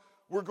come,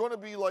 we're going to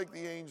be like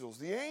the angels.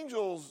 The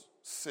angels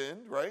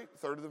sinned, right? A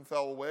third of them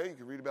fell away. You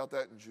can read about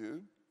that in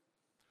Jude.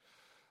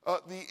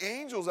 The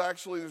angels,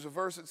 actually, there's a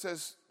verse that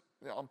says,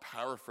 I'm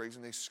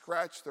paraphrasing, they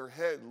scratch their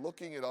head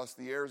looking at us,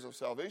 the heirs of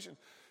salvation.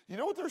 You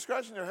know what they're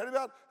scratching their head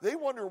about? They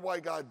wonder why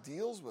God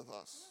deals with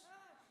us.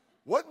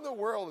 What in the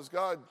world is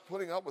God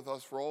putting up with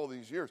us for all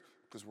these years?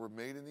 Because we're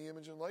made in the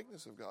image and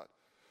likeness of God.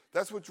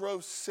 That's what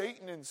drove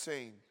Satan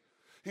insane.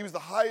 He was the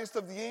highest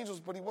of the angels,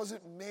 but he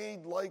wasn't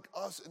made like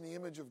us in the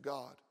image of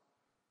God.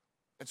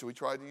 And so he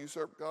tried to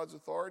usurp God's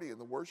authority in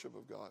the worship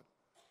of God.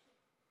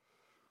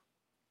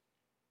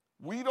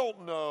 We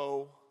don't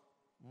know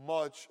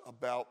much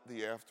about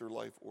the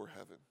afterlife or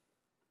heaven.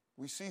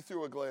 We see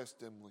through a glass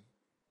dimly.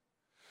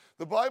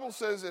 The Bible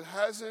says it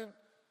hasn't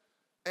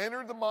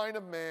entered the mind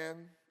of man.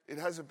 It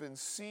hasn't been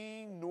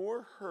seen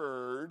nor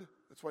heard.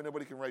 That's why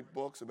nobody can write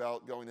books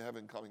about going to heaven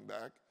and coming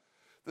back.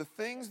 The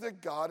things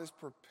that God has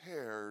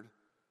prepared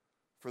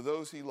for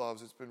those he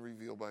loves, it's been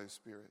revealed by his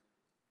Spirit.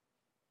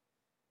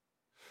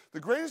 The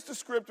greatest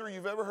descriptor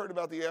you've ever heard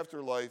about the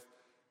afterlife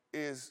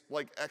is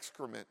like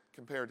excrement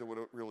compared to what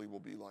it really will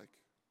be like.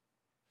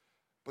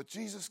 But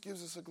Jesus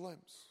gives us a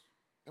glimpse.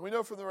 And we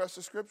know from the rest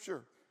of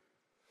Scripture,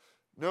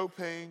 no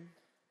pain,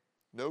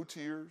 no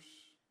tears,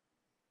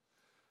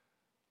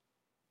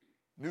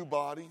 new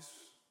bodies.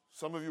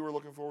 Some of you are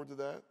looking forward to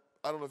that.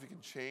 I don't know if you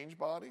can change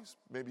bodies.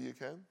 Maybe you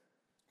can.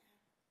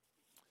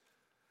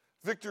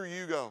 Victor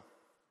Hugo,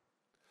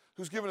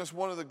 who's given us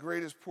one of the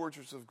greatest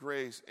portraits of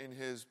grace in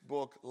his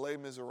book, Les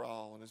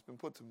Miserables, and it's been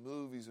put to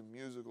movies and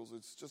musicals.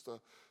 It's just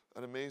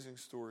an amazing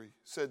story.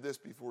 Said this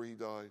before he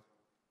died.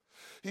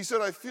 He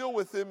said, I feel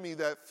within me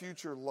that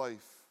future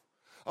life.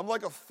 I'm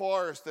like a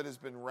forest that has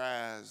been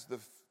razed. The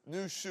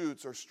new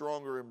shoots are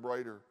stronger and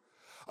brighter.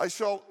 I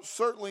shall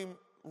certainly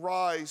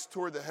rise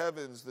toward the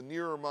heavens, the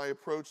nearer my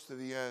approach to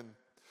the end.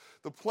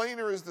 The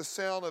plainer is the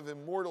sound of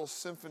immortal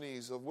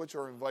symphonies of which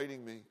are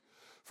inviting me.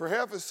 For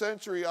half a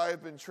century, I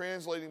have been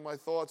translating my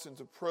thoughts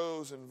into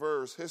prose and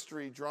verse,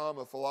 history,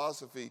 drama,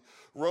 philosophy,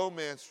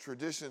 romance,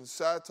 tradition,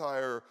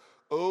 satire,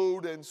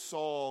 ode, and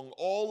song.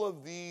 All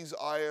of these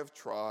I have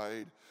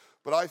tried,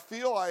 but I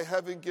feel I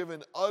haven't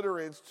given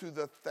utterance to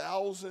the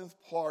 1,000th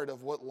part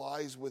of what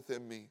lies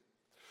within me.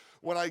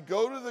 When I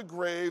go to the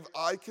grave,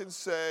 I can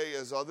say,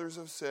 as others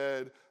have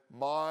said,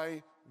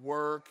 my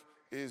work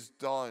is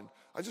done.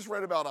 I just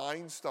read about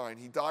Einstein.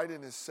 He died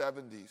in his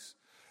 70s.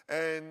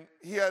 And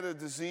he had a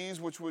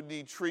disease which would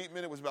need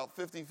treatment. It was about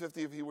 50-50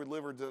 if he would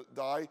live or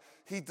die.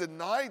 He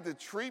denied the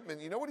treatment.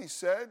 You know what he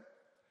said?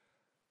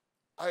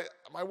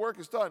 My work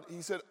is done.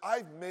 He said,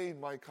 I've made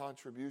my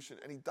contribution.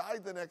 And he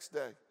died the next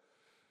day.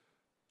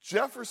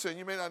 Jefferson,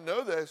 you may not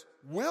know this,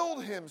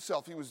 willed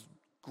himself. He was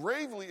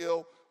gravely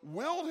ill,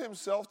 willed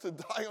himself to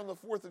die on the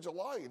 4th of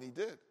July, and he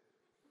did.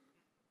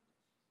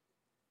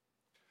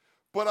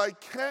 But I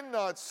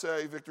cannot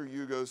say, Victor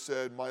Hugo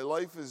said, my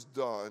life is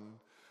done.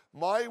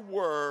 My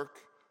work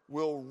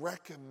will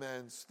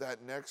recommence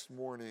that next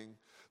morning.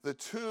 The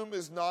tomb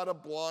is not a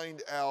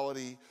blind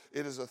alley.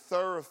 It is a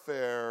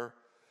thoroughfare,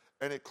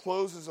 and it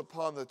closes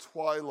upon the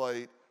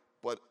twilight,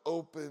 but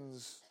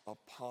opens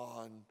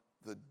upon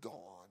the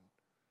dawn.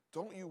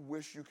 Don't you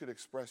wish you could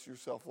express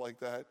yourself like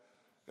that?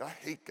 I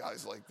hate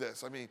guys like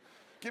this. I mean,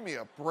 give me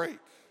a break.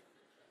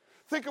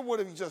 Think of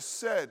what he just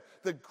said.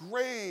 The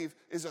grave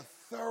is a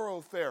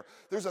thoroughfare.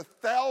 There's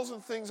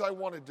 1,000 things I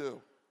want to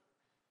do.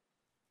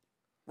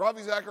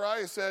 Ravi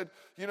Zacharias said,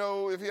 you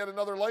know, if he had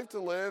another life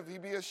to live,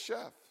 he'd be a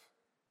chef.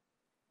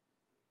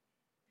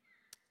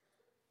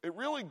 It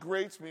really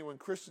grates me when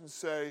Christians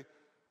say,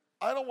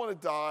 I don't want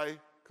to die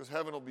because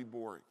heaven will be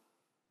boring.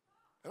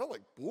 I don't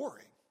like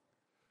boring.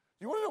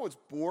 You want to know what's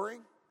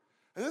boring?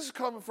 And this is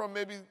coming from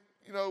maybe,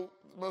 you know,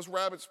 the most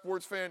rabid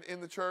sports fan in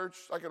the church.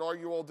 I could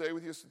argue all day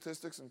with you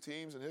statistics and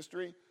teams and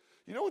history.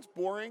 You know what's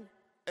boring?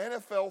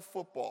 NFL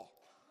football.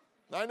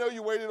 Now, I know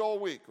you waited all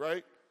week,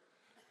 right?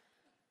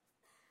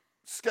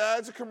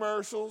 Scads of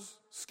commercials,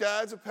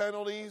 scads of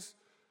penalties.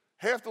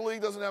 Half the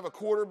league doesn't have a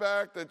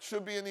quarterback that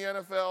should be in the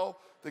NFL.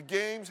 The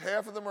games,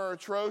 half of them are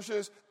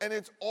atrocious, and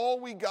it's all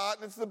we got,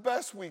 and it's the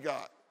best we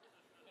got.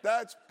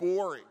 That's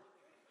boring.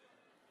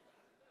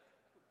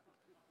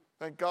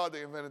 Thank God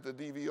they invented the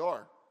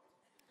DVR.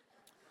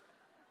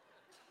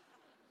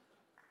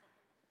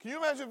 Can you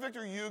imagine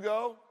Victor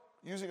Hugo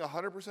using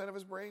 100% of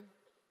his brain?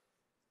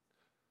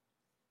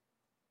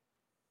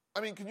 I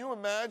mean, can you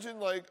imagine,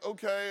 like,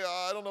 okay,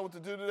 I don't know what to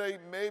do today.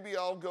 Maybe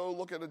I'll go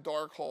look at a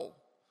dark hole.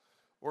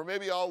 Or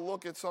maybe I'll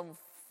look at some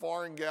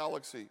foreign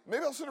galaxy.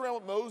 Maybe I'll sit around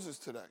with Moses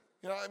today.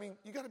 You know, I mean,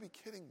 you got to be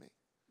kidding me.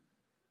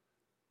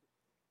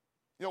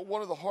 You know,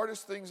 one of the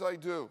hardest things I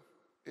do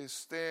is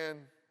stand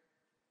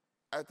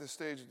at the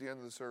stage at the end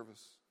of the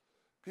service.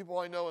 People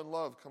I know and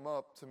love come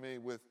up to me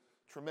with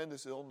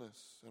tremendous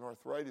illness and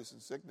arthritis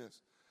and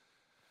sickness.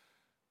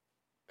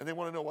 And they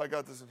want to know why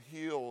God doesn't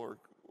heal or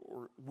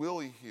will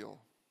he heal.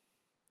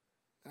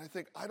 And I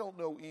think, I don't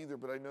know either,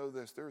 but I know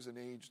this. There's an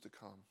age to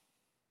come.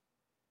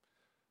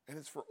 And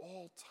it's for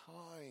all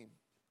time.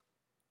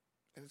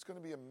 And it's going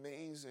to be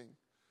amazing.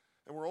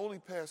 And we're only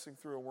passing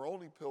through, and we're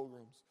only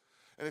pilgrims.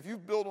 And if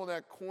you've built on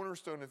that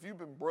cornerstone, if you've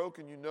been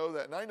broken, you know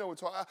that. And I know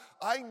it's hard.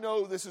 I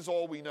know this is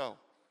all we know.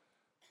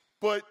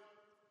 But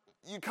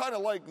you kind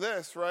of like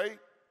this, right?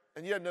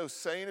 And you had no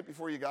say in it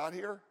before you got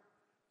here.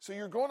 So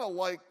you're going to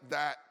like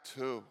that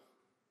too.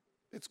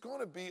 It's going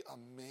to be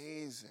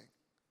amazing.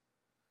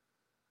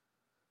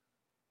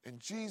 And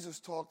Jesus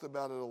talked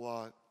about it a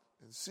lot.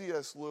 And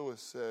C.S.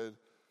 Lewis said,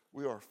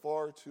 we are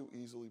far too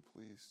easily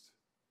pleased.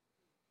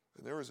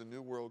 And there is a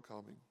new world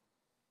coming.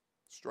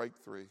 Strike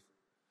 3.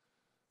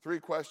 3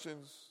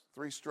 questions,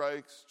 3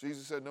 strikes.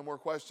 Jesus said, no more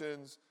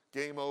questions,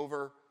 game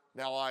over.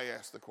 Now I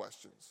ask the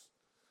questions.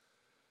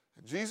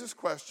 And Jesus'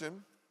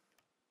 question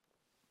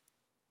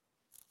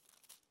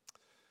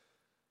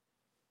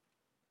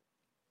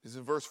is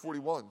in verse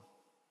 41.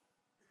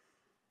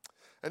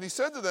 And he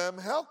said to them,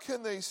 how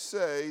can they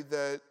say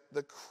that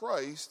the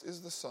Christ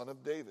is the son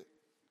of David?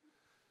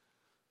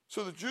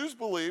 So the Jews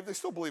believe, they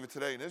still believe it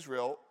today in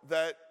Israel,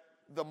 that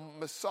the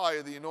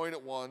Messiah, the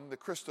anointed one, the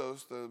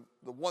Christos, the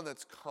one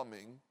that's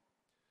coming,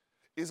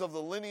 is of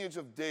the lineage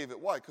of David.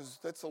 Why? Because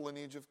that's the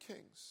lineage of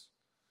kings.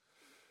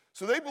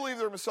 So they believe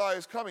their Messiah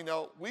is coming.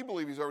 Now, we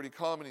believe he's already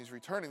come and he's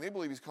returning. They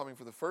believe he's coming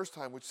for the first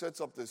time, which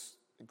sets up this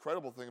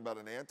incredible thing about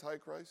an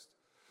antichrist,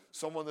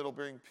 someone that'll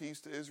bring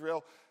peace to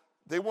Israel.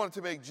 They wanted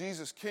to make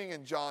Jesus king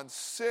in John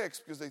 6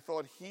 because they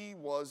thought he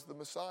was the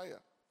Messiah.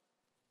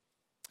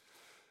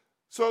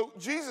 So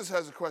Jesus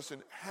has a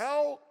question.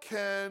 How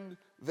can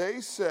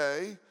they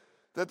say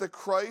that the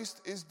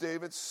Christ is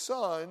David's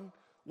son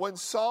when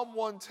Psalm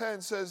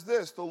 110 says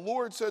this, the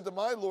Lord said to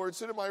my Lord,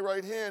 sit at my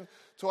right hand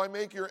till I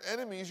make your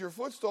enemies your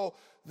footstool.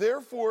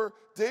 Therefore,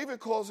 David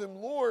calls him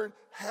Lord.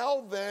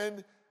 How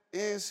then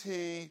is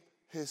he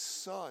his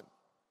son?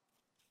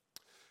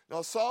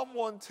 Now, Psalm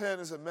 110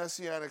 is a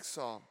messianic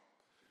psalm.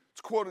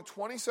 It's quoted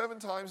 27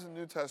 times in the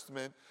New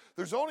Testament.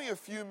 There's only a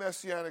few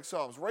messianic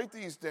psalms. Write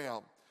these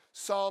down.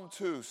 Psalm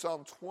 2,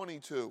 Psalm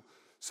 22,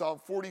 Psalm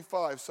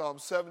 45, Psalm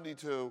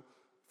 72.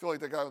 I feel like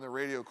that guy on the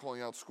radio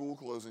calling out school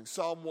closing.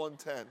 Psalm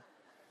 110.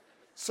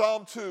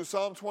 Psalm 2,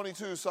 Psalm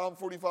 22, Psalm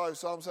 45,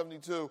 Psalm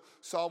 72,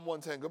 Psalm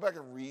 110. Go back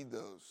and read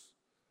those.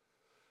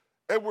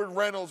 Edward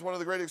Reynolds, one of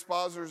the great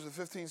expositors of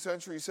the 15th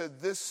century, said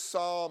this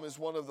psalm is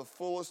one of the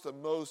fullest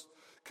and most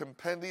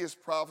compendious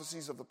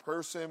prophecies of the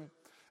person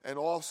and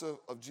also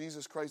of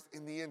Jesus Christ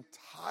in the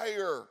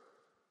entire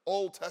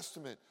Old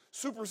Testament.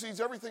 Supersedes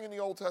everything in the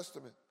Old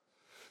Testament.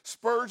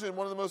 Spurgeon,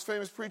 one of the most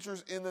famous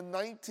preachers in the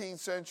 19th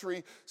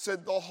century,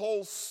 said the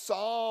whole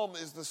psalm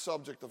is the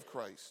subject of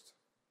Christ.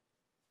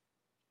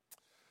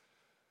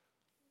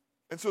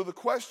 And so the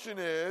question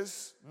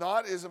is,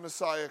 not is a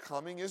Messiah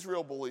coming?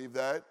 Israel believed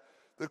that.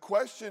 The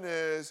question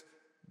is,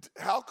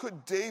 how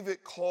could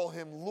David call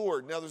him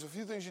Lord? Now, there's a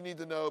few things you need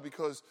to know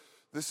because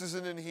this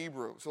isn't in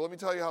Hebrew. So let me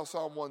tell you how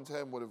Psalm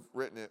 110 would have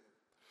written it.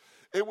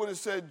 It would have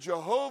said,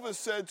 Jehovah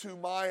said to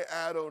my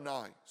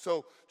Adonai.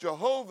 So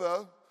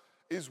Jehovah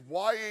is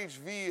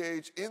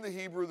YHVH. In the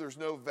Hebrew, there's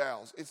no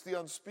vowels. It's the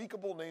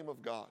unspeakable name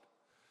of God.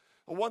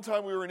 And one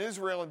time we were in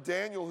Israel, and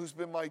Daniel, who's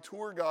been my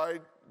tour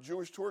guide,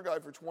 Jewish tour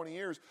guide for 20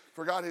 years,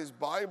 forgot his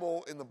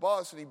Bible in the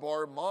bus, and he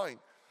borrowed mine.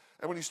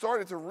 And when he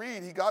started to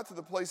read, he got to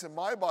the place in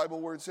my Bible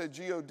where it said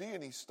G-O-D,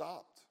 and he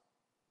stopped.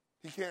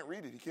 He can't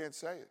read it. He can't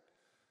say it.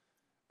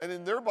 And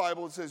in their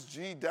Bible, it says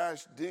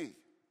G-D,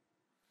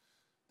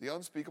 the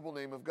unspeakable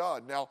name of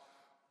God. Now,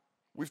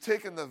 we've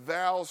taken the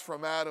vowels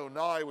from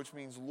Adonai, which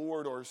means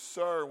Lord or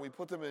Sir, and we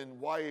put them in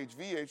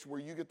YHVH, where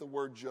you get the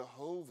word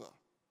Jehovah.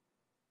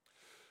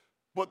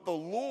 But the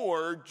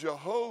Lord,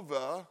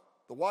 Jehovah,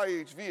 the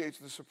YHVH,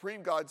 the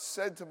supreme God,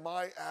 said to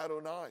my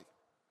Adonai.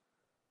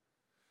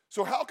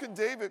 So how can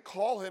David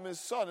call him his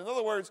son? In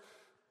other words,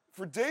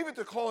 for David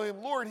to call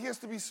him Lord, he has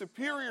to be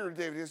superior to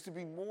David. He has to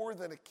be more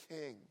than a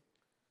king.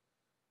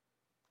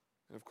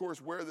 And of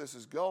course, where this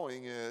is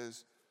going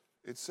is,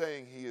 it's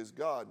saying he is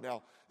God.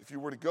 Now, if you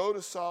were to go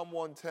to Psalm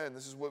 110,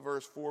 this is what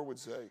verse 4 would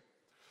say.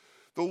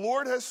 The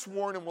Lord has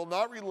sworn and will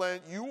not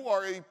relent. You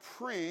are a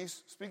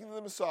priest, speaking to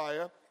the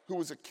Messiah, who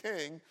was a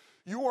king.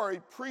 You are a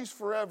priest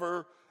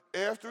forever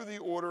after the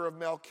order of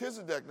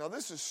Melchizedek. Now,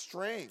 this is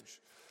strange.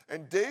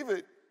 And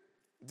David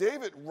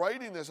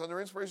writing this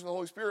under inspiration of the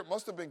Holy Spirit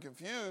must have been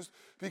confused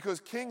because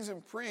kings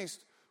and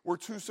priests were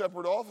two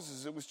separate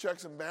offices. It was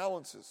checks and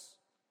balances.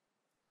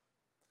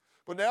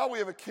 But now we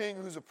have a king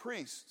who's a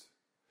priest.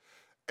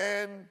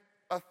 And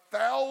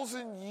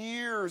 1,000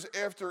 years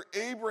after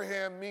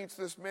Abraham meets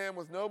this man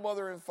with no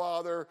mother and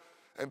father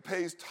and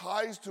pays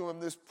tithes to him,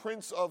 this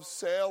prince of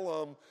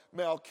Salem,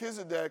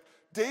 Melchizedek,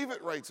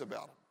 David writes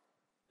about him.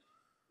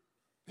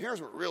 Here's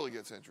what really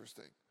gets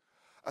interesting.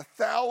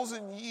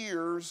 1,000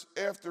 years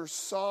after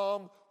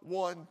Psalm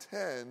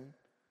 110,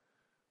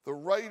 the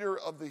writer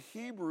of the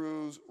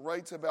Hebrews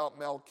writes about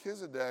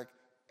Melchizedek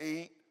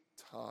 8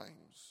 times.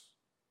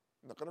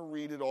 I'm not going to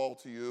read it all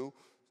to you.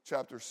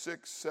 Chapter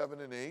 6,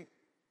 7, and 8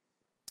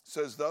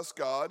 says, Thus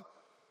God,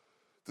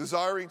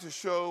 desiring to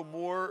show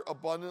more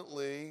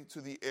abundantly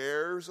to the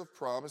heirs of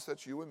promise,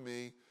 that's you and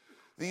me,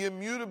 the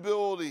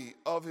immutability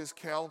of his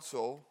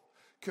counsel,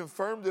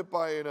 confirmed it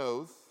by an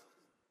oath,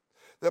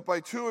 that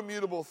by two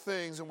immutable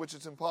things in which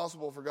it's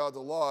impossible for God to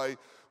lie,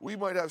 we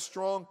might have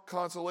strong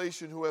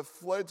consolation who have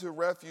fled to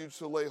refuge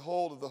to lay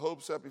hold of the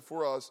hope set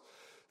before us.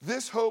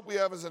 This hope we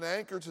have as an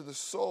anchor to the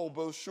soul,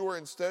 both sure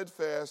and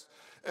steadfast,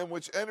 and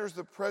which enters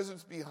the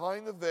presence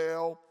behind the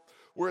veil,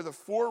 where the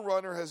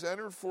forerunner has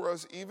entered for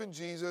us, even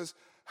Jesus,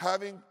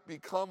 having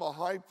become a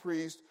high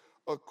priest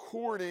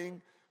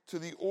according to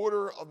the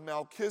order of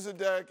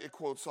Melchizedek. It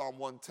quotes Psalm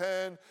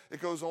 110.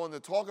 It goes on to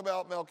talk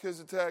about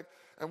Melchizedek.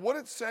 And what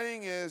it's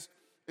saying is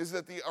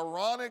that the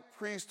Aaronic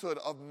priesthood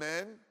of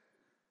men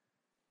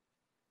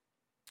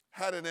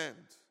had an end.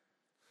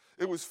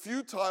 It was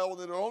futile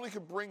and it only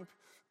could bring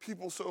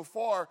people so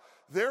far.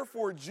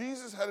 Therefore,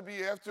 Jesus had to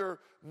be after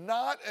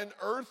not an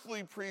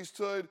earthly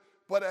priesthood,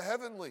 but a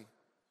heavenly,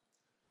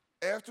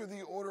 after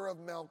the order of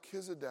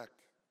Melchizedek.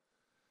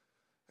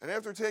 And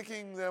after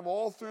taking them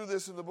all through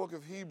this in the book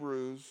of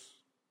Hebrews,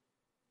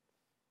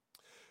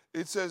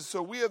 it says,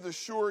 so we have the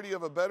surety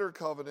of a better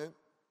covenant,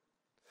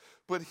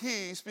 but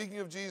he, speaking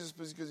of Jesus,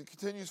 because he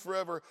continues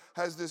forever,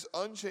 has this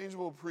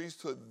unchangeable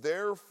priesthood.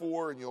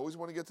 Therefore, and you always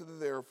want to get to the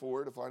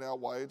therefore to find out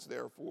why it's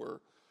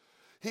therefore,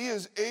 he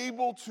is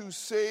able to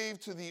save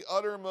to the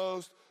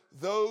uttermost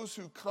those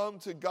who come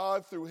to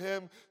God through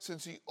him,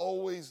 since he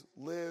always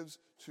lives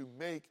to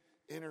make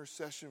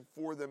intercession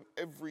for them.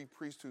 Every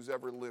priest who's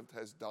ever lived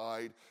has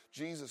died.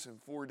 Jesus in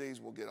 4 days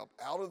will get up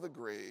out of the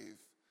grave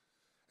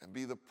and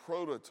be the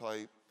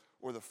prototype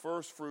or the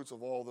first fruits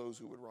of all those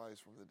who would rise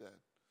from the dead.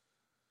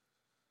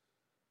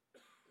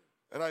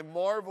 And I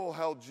marvel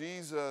how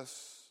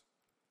Jesus,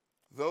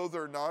 though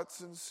they're not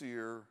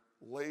sincere,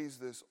 lays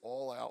this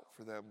all out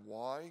for them.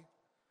 Why?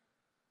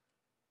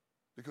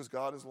 Because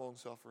God is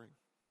long-suffering,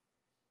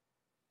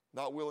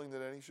 not willing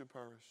that any should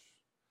perish,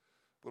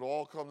 but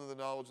all come to the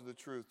knowledge of the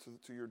truth.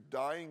 To your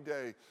dying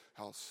day,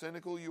 how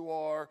cynical you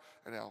are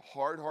and how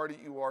hard-hearted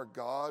you are,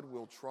 God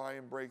will try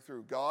and break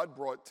through. God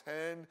brought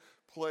 10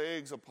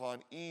 plagues upon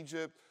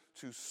Egypt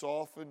to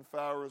soften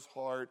Pharaoh's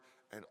heart,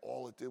 and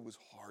all it did was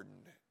harden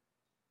it.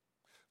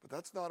 But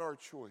that's not our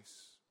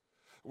choice.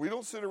 We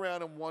don't sit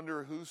around and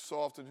wonder who's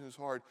soft and who's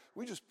hard.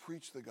 We just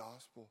preach the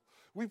gospel.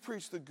 We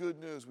preach the good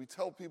news. We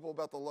tell people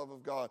about the love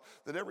of God,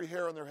 that every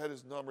hair on their head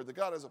is numbered, that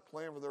God has a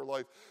plan for their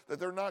life,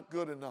 that they're not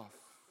good enough.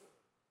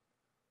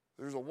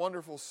 There's a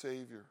wonderful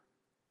Savior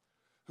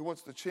who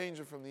wants to change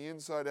them from the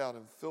inside out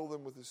and fill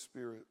them with His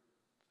Spirit.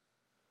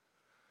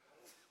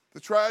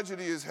 The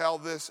tragedy is how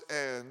this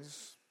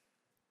ends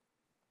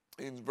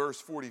in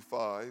verse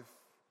 45.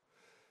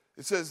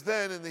 It says,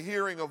 then in the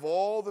hearing of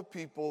all the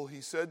people,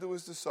 He said to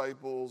His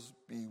disciples,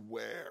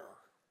 beware,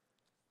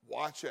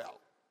 watch out,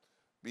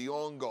 be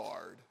on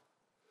guard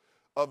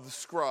of the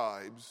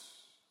scribes,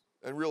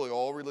 and really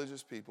all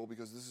religious people,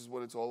 because this is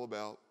what it's all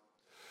about.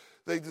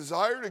 They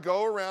desire to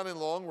go around in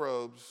long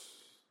robes,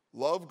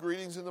 love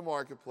greetings in the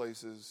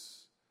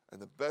marketplaces,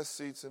 and the best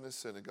seats in the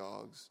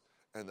synagogues,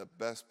 and the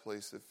best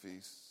place at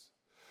feasts.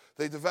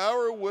 They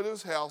devour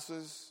widows'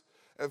 houses,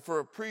 and for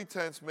a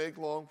pretense make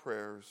long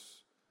prayers,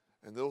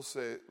 and they'll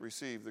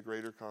receive the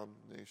greater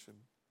condemnation.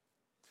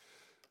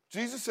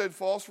 Jesus said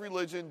false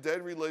religion,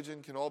 dead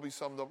religion can all be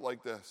summed up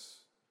like this.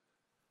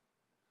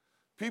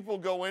 People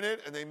go in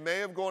it, and they may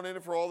have gone in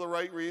it for all the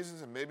right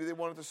reasons, and maybe they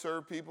wanted to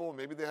serve people, and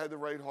maybe they had the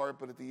right heart,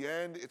 but at the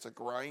end, it's a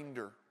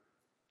grinder.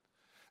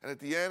 And at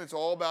the end, it's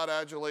all about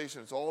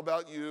adulation. It's all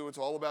about you. It's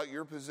all about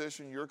your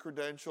position, your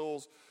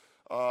credentials,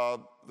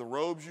 the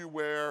robes you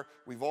wear.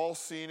 We've all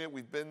seen it.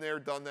 We've been there,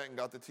 done that, and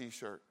got the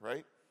T-shirt,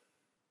 right?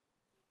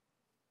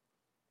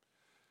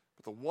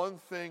 But the one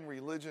thing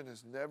religion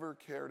has never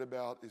cared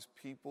about is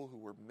people who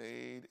were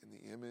made in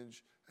the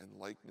image and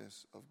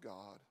likeness of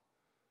God.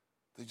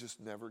 They just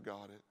never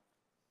got it.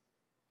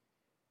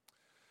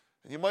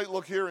 And you might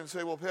look here and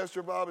say, well,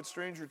 Pastor Bob, it's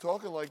strange you're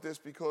talking like this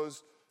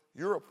because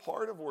you're a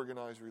part of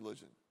organized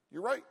religion.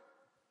 You're right.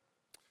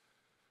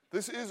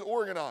 This is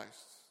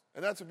organized,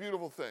 and that's a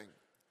beautiful thing.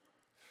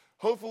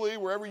 Hopefully,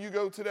 wherever you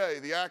go today,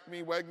 the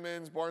Acme,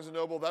 Wegmans, Barnes &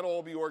 Noble, that'll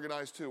all be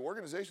organized too.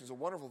 Organization is a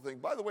wonderful thing.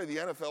 By the way, the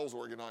NFL's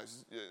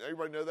organized.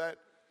 Everybody know that?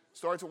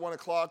 Starts at 1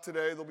 o'clock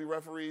today. There'll be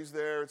referees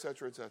there, et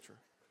cetera, et cetera.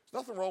 There's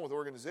nothing wrong with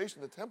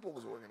organization. The temple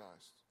was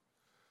organized.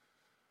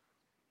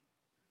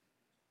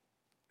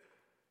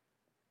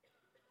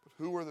 But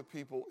who are the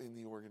people in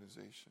the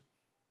organization?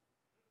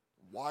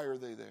 Why are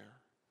they there?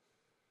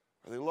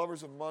 Are they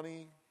lovers of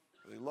money?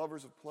 Are they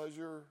lovers of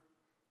pleasure?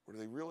 Or do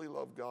they really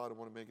love God and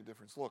want to make a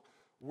difference? Look,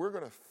 we're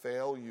going to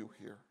fail you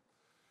here.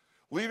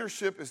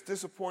 Leadership is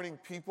disappointing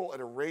people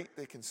at a rate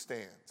they can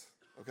stand,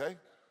 okay?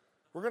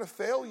 We're going to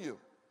fail you.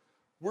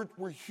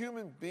 We're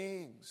human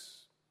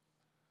beings,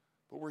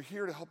 but we're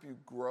here to help you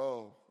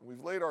grow. We've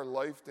laid our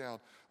life down,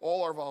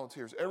 all our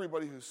volunteers,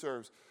 everybody who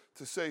serves,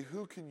 to say,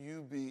 who can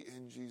you be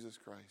in Jesus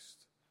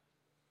Christ?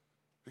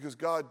 Because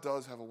God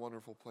does have a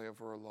wonderful plan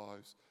for our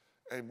lives,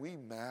 and we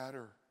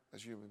matter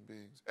as human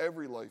beings.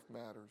 Every life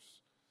matters.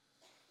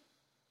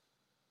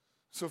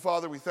 So,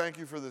 Father, we thank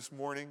you for this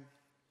morning.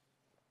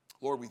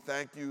 Lord, we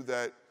thank you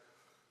that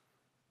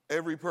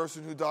every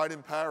person who died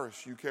in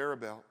Paris you care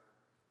about.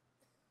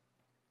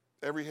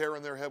 Every hair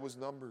on their head was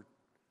numbered.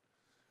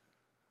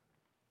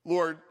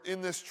 Lord,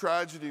 in this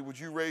tragedy, would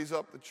you raise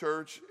up the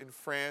church in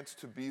France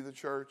to be the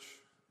church?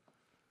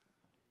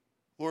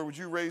 Lord, would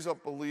you raise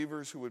up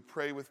believers who would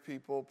pray with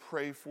people,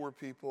 pray for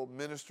people,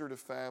 minister to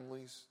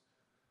families?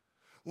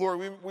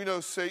 Lord, we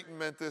know Satan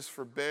meant this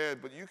for bad,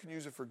 but you can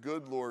use it for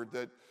good, Lord,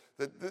 that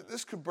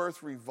this could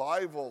birth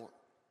revival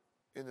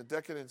in a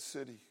decadent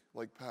city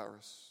like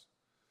Paris,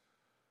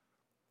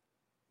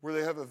 where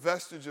they have a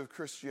vestige of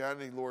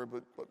Christianity, Lord,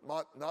 but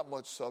not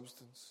much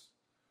substance.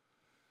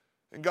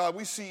 And God,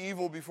 we see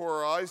evil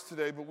before our eyes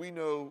today, but we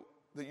know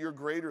that you're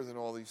greater than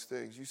all these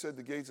things. You said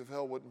the gates of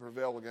hell wouldn't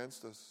prevail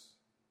against us.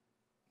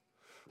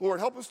 Lord,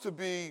 help us to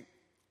be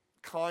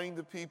kind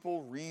to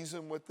people,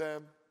 reason with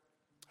them.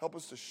 Help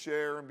us to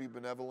share and be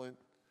benevolent.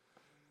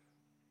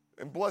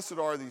 And blessed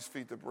are these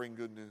feet that bring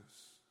good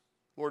news.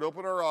 Lord,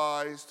 open our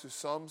eyes to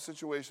some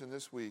situation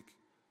this week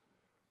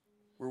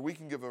where we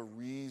can give a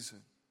reason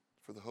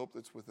for the hope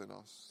that's within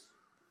us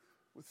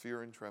with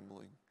fear and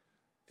trembling.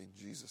 In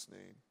Jesus'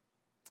 name,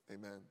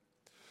 amen.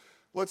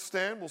 Let's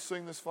stand. We'll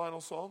sing this final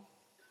song.